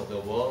prince of the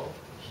world.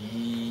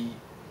 He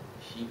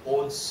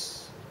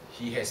owns,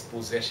 he has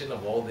possession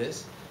of all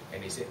this.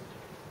 And he said,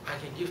 I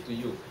can give to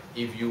you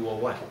if you will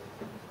what?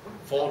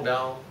 Fall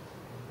down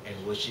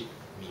and worship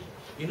me.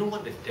 You know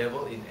what the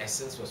devil in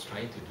essence was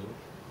trying to do?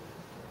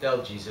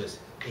 Tell Jesus,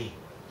 hey,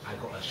 I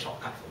got a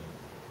shortcut for you.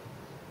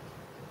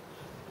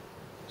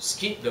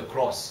 Skip the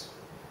cross.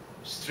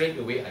 Straight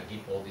away I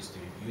give all this to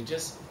you. You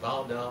just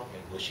bow down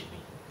and worship me.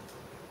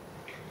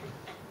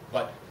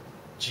 But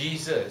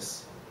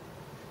Jesus,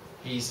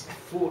 his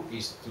food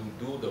is to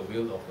do the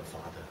will of the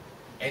Father.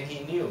 And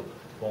he knew,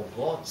 for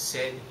God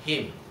sent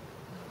him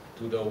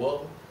to the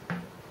world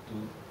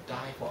to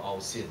die for our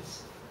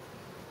sins,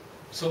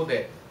 so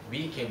that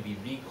we can be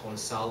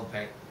reconciled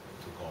back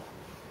to God.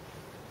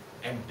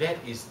 And that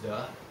is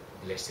the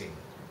blessing.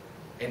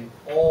 And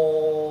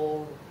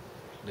all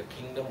the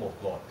kingdom of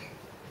God,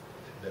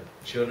 the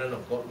children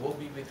of God will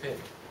be with him.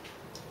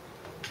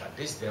 But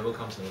this devil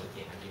comes and says,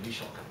 okay, I give you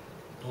shortcut.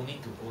 Don't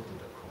need to go to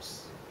the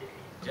cross.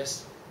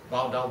 Just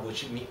bow down,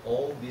 worship me.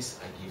 All this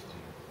I give to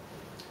you.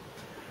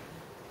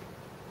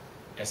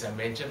 As I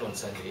mentioned on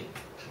Sunday,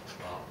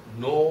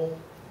 no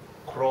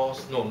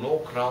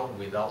crown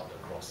without the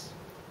cross.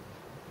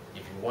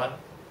 If you want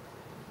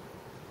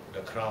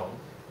the crown,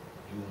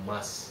 you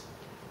must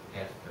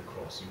have the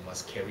cross. You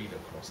must carry the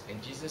cross.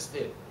 And Jesus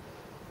did.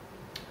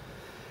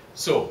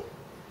 So,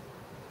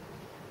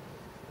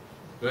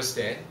 verse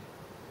 10,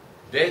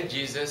 then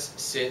Jesus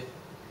said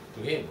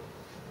to him,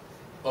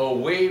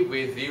 away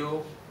with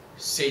you,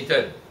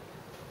 Satan,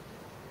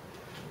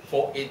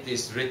 for it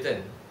is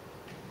written,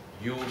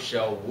 you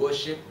shall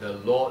worship the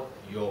Lord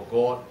your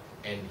God,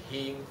 and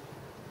him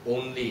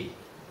only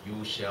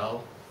you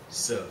shall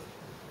serve.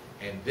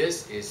 And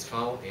this is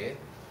found in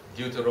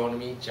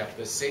Deuteronomy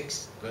chapter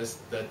 6 verse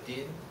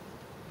 13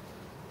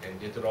 and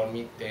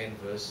Deuteronomy 10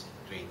 verse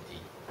 20.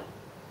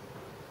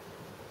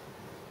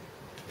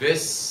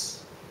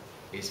 This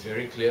is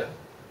very clear.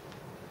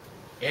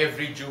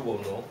 Every Jew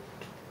will know.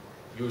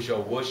 You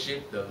shall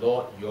worship the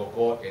Lord your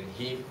God, and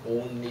him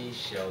only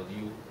shall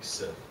you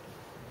serve.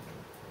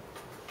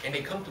 And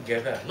they come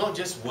together, not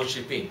just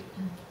worshipping,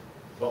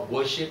 but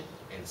worship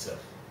and serve.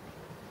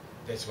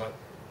 That's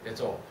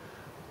all.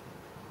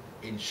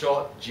 In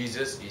short,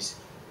 Jesus is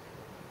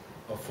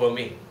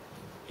affirming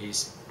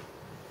his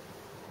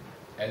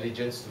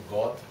allegiance to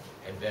God,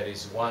 and there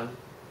is one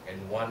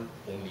and one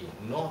only,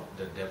 not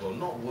the devil,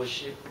 not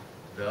worship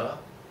the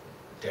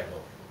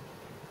devil.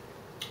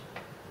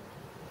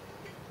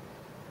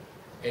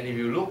 And if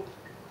you look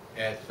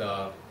at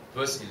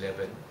verse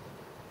 11,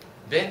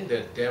 then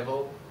the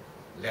devil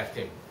left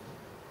him,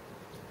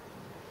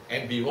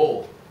 and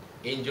behold,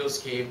 angels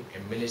came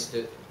and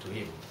ministered to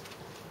him.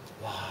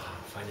 Wow,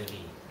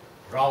 finally,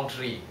 round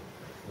 3,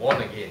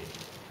 won again.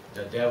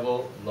 The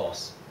devil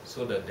lost.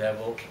 So the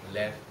devil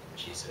left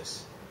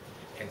Jesus.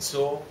 And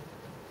so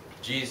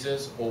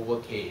Jesus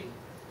overcame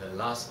the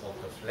lust of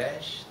the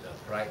flesh, the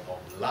pride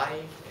of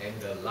life, and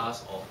the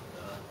lust of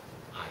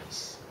the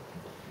eyes.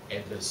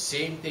 And the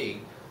same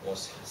thing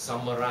was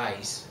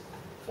summarized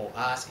for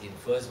us in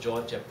 1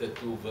 John chapter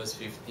 2 verse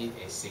 15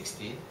 and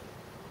 16.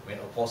 When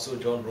Apostle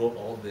John wrote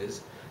all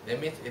this,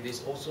 that means it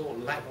is also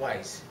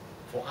likewise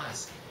for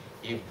us.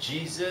 If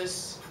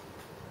Jesus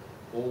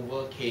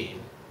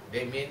overcame,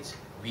 that means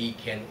we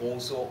can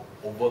also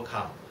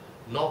overcome.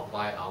 Not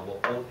by our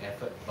own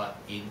effort, but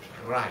in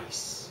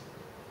Christ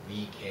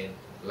we can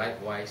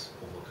likewise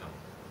overcome.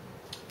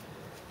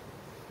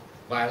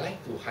 But I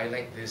like to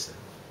highlight this.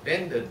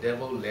 Then the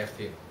devil left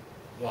him.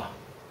 Wow.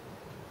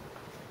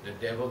 The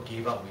devil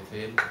gave up with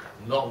him,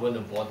 not going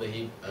to bother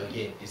him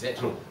again. Is that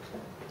true?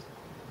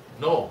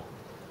 No.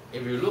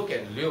 If you look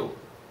at Luke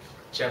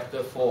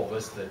chapter 4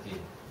 verse 13.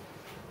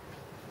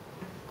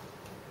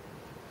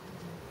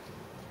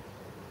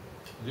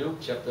 Luke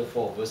chapter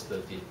 4 verse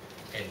 13.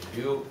 And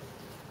Luke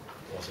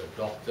was a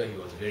doctor. He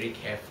was very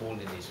careful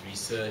in his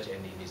research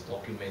and in his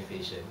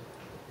documentation.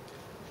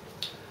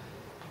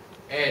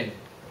 And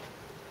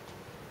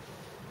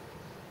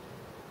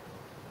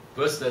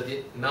verse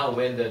 13, now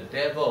when the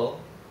devil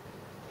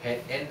had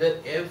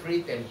ended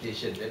every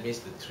temptation, that means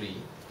the 3,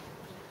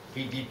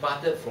 he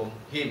departed from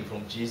him,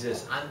 from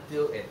Jesus,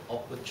 until an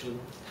opportune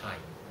time.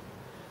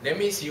 That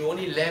means he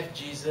only left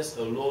Jesus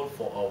alone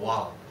for a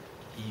while.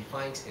 He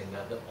finds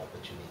another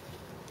opportunity.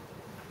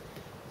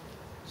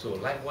 So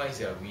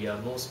likewise, we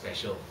are no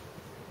special.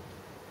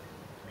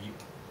 We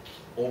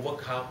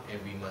overcome,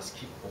 and we must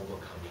keep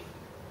overcoming.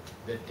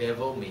 The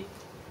devil may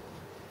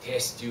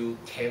test you,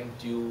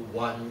 tempt you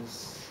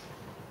once,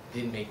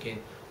 didn't make it,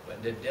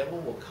 but the devil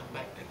will come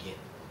back again.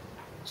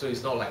 So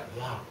it's not like,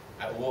 wow,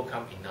 I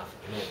overcome enough.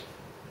 No,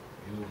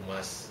 you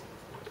must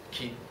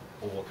keep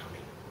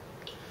overcoming.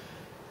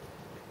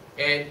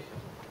 And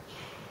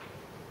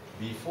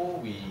before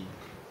we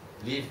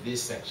leave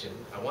this section,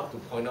 I want to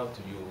point out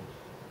to you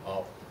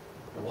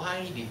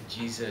why did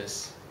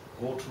Jesus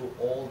go through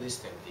all this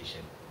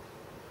temptation?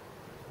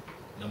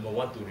 Number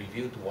 1, to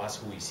reveal to us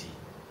who is he.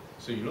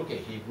 So you look at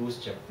Hebrews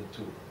chapter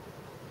 2.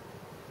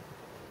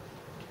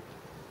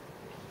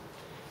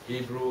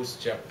 Hebrews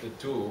chapter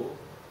 2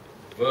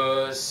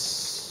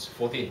 verse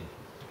 14.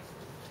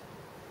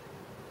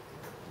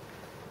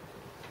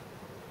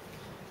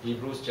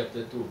 Hebrews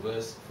chapter 2,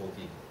 verse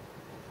 14.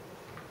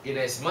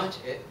 Inasmuch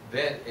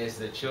that as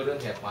the children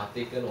have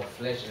partaken of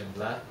flesh and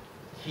blood,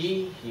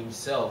 he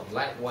himself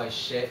likewise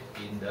shared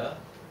in the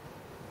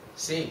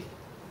same,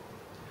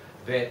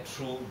 that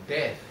through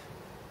death,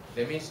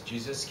 that means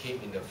Jesus came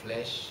in the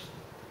flesh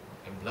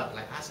and blood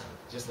like us,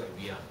 just like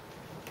we are,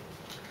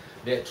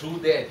 that through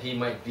death he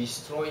might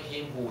destroy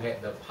him who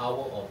had the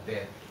power of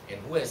death. And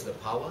who has the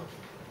power?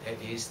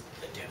 That is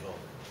the devil.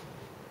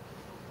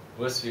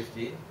 Verse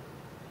 15,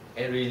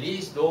 and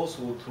release those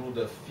who through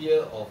the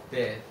fear of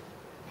death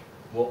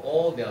were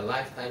all their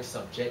lifetime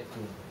subject to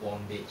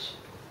bondage.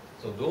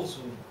 So those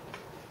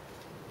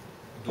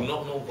who do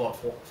not know God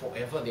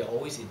forever, they are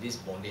always in this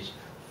bondage,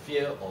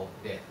 fear of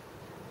death.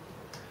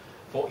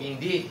 For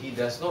indeed he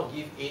does not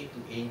give aid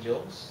to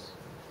angels,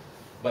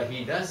 but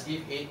he does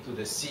give aid to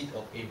the seed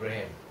of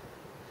Abraham.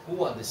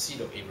 Who are the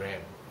seed of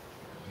Abraham?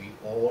 We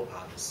all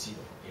are the seed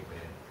of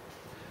Abraham.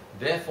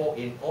 Therefore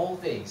in all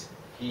things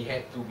he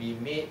had to be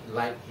made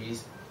like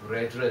his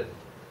brethren,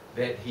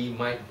 that he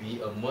might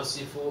be a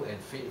merciful and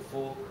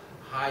faithful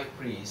high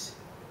priest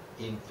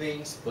in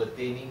things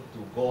pertaining to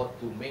God,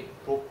 to make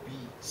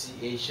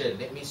propitiation.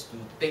 That means to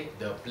take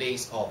the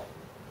place of.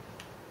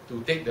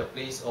 To take the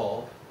place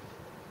of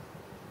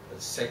the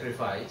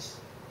sacrifice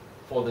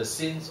for the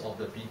sins of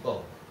the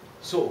people.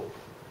 So,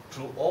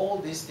 through all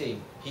these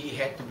things, he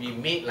had to be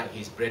made like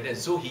his brethren.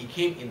 So he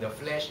came in the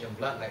flesh and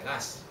blood like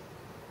us.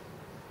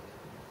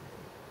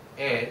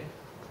 And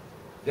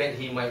that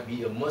he might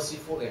be a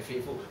merciful and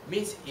faithful.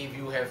 Means if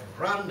you have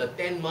run the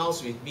 10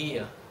 miles with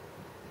me,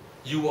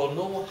 you will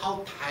know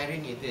how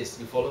tiring it is.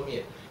 You follow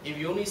me? If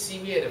you only see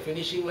me at the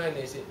finishing line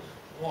and say,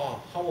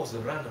 wow, how was the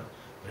run?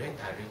 Very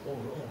tiring. Oh,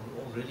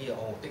 really?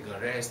 Oh, take a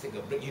rest, take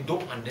a break. You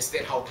don't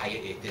understand how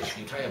tired it is.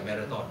 You try a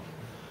marathon.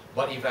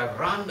 But if I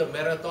run the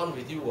marathon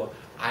with you,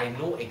 I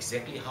know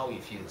exactly how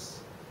it feels.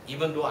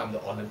 Even though I'm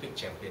the Olympic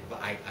champion,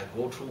 but I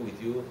go through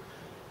with you,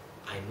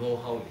 I know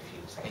how it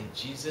feels. And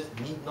Jesus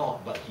need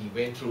not, but he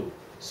went through,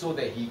 so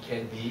that he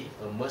can be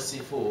a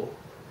merciful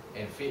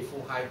and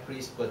faithful high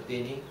priest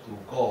pertaining to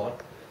God,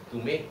 to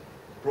make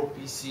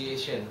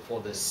propitiation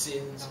for the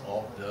sins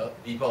of the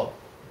people.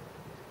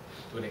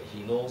 So that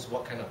he knows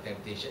what kind of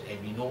temptation,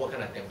 and we know what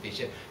kind of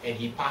temptation, and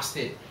he passed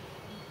it.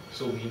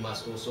 So we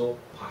must also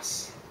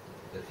pass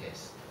the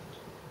test.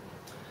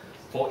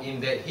 For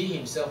in that he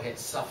himself had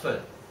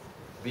suffered,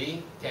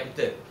 being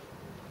tempted,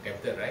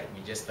 right?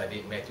 We just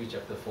studied Matthew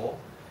chapter 4.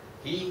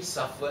 He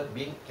suffered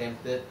being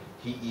tempted.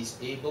 He is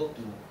able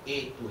to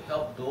aid, to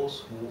help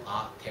those who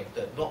are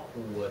tempted, not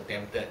who were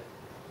tempted.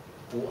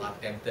 Who are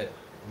tempted.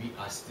 We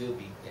are still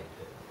being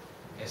tempted,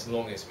 as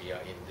long as we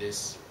are in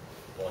this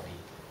body.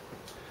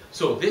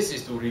 So this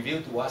is to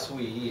reveal to us who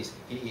he is.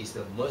 He is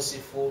the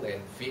merciful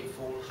and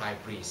faithful high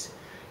priest.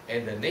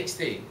 And the next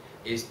thing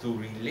is to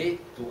relate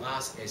to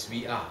us as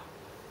we are.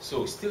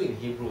 So still in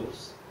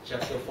Hebrews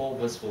chapter 4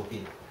 verse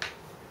 14.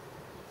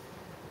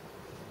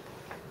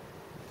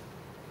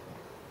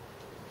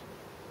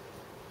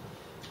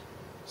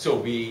 So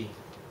we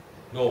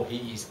know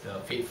he is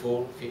the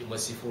faithful,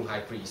 merciful high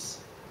priest.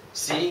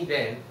 Seeing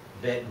then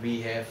that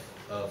we have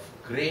a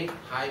great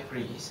high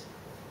priest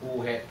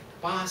who had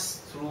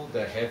passed through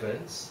the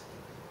heavens,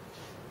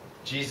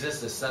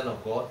 Jesus the Son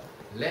of God,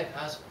 let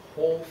us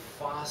hold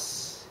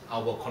fast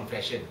our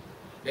confession.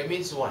 That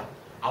means what?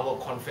 Our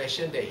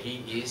confession that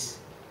he is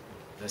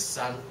the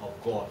Son of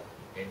God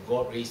and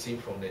God raised him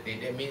from the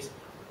dead. That means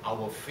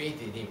our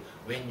faith in him.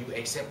 When you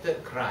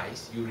accepted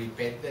Christ, you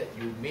repented,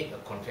 you made a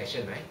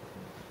confession, right?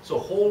 So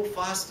hold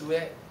fast to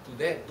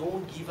that.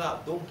 Don't give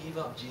up. Don't give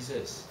up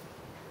Jesus.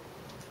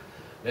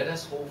 Let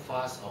us hold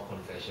fast our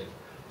confession.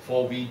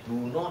 For we do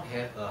not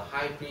have a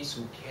high priest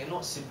who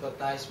cannot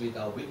sympathize with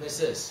our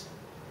weaknesses,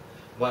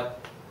 but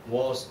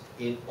was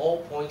in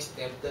all points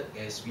tempted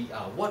as we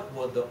are. What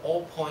were the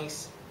all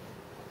points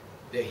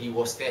that he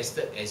was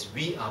tested as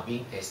we are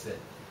being tested?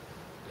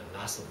 The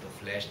lust of the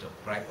flesh, the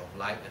pride of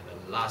life,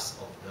 and the lust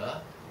of the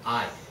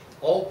eye.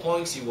 All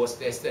points he was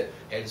tested,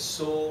 and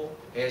so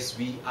as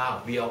we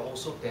are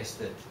also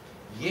tested,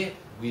 yet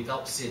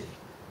without sin.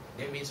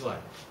 That means what?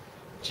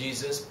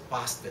 Jesus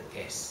passed the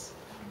test.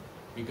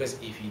 Because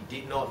if he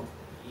did not,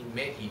 it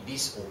meant he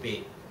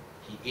disobeyed.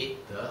 He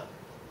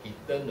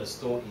turned the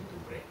stone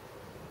into bread.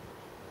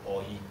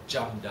 Or he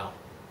jumped down.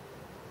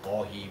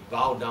 Or he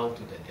bowed down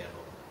to the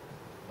devil.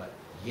 But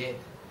yet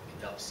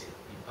without sin.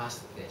 He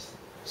passed the test.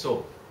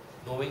 So,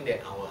 knowing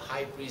that our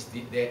high priest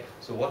did that,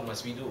 so what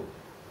must we do?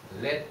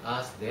 Let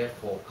us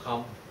therefore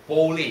come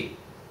boldly.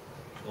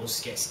 Don't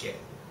scared.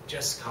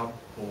 Just come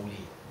boldly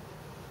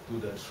to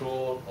the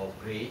throne of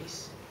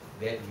grace,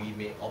 that we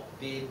may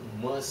obtain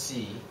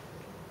mercy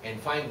and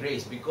find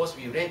grace. Because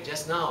we read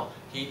just now,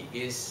 he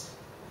is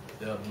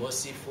the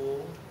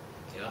merciful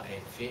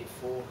and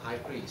faithful high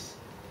priest.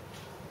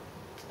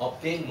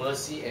 Obtain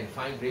mercy and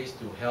find grace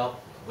to help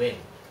when?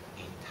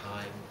 In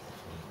time of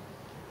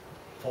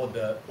need. For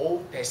the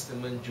Old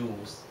Testament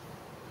Jews,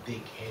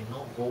 they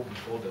cannot go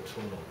before the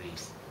throne of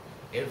grace.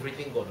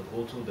 Everything got to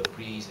go through the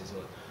priest and so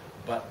on.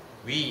 But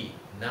we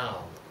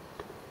now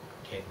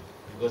can,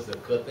 because the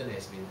curtain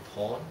has been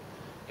torn,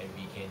 and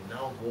we can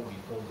now go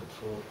before the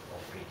throne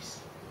of grace.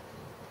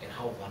 And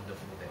how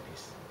wonderful that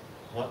is.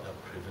 What a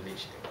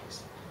privilege that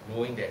is.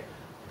 Knowing that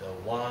the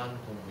one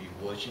whom we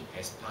worship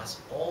has passed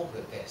all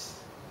the tests,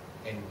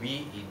 and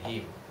we in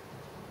him,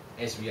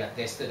 as we are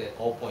tested at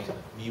all points,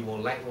 we will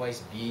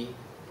likewise be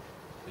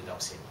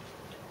without sin.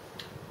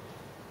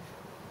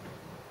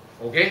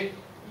 Okay?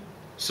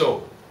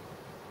 So,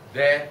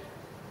 that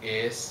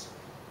is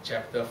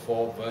chapter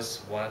 4,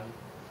 verse 1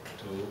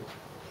 to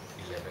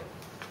 11.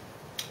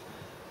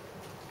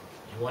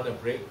 You want a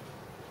break?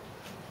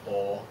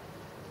 Or,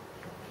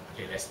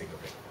 okay, let's take a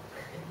break.